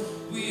Lord.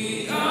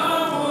 We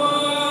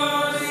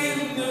are one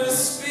in the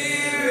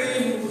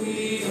Spirit.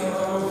 We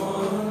are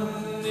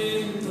one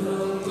in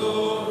the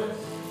Lord.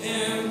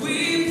 And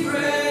we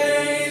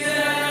pray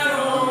that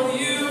all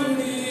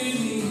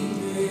unity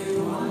may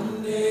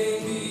one day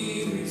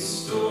be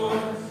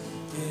restored.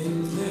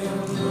 And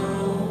they'll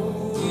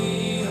know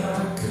we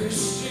are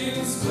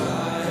Christians by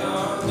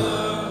our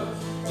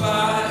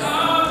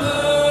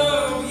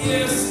love,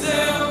 yes,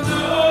 they'll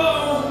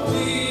know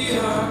we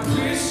are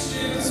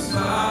Christians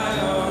by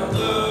our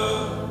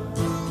love.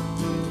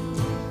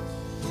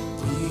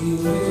 We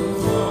will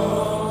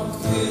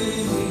walk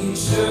with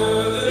each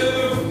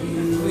other, we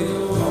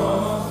will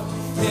walk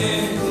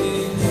hand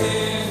in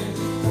hand,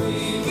 we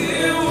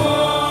will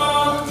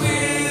walk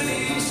with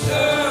each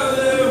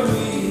other,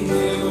 we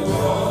will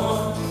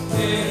walk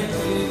hand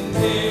in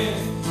hand,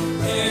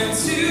 and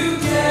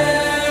together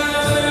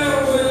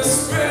we'll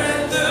spread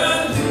the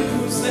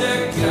news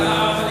that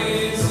God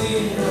is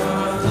in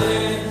our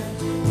land,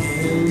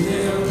 and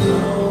they'll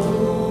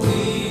know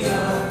we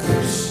are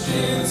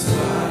Christians by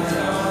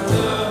our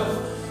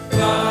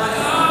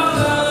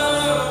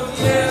love,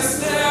 yes,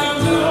 they'll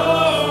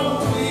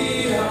know we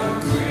are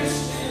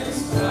Christians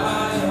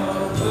by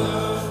our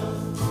love.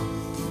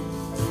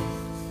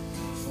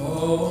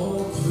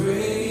 All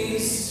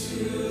praise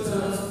to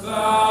the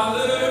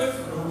Father,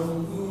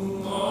 from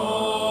whom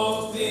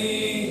all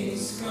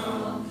things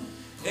come,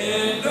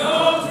 and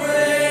all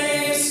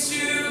praise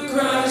to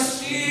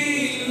Christ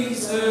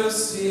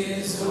Jesus,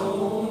 his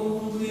only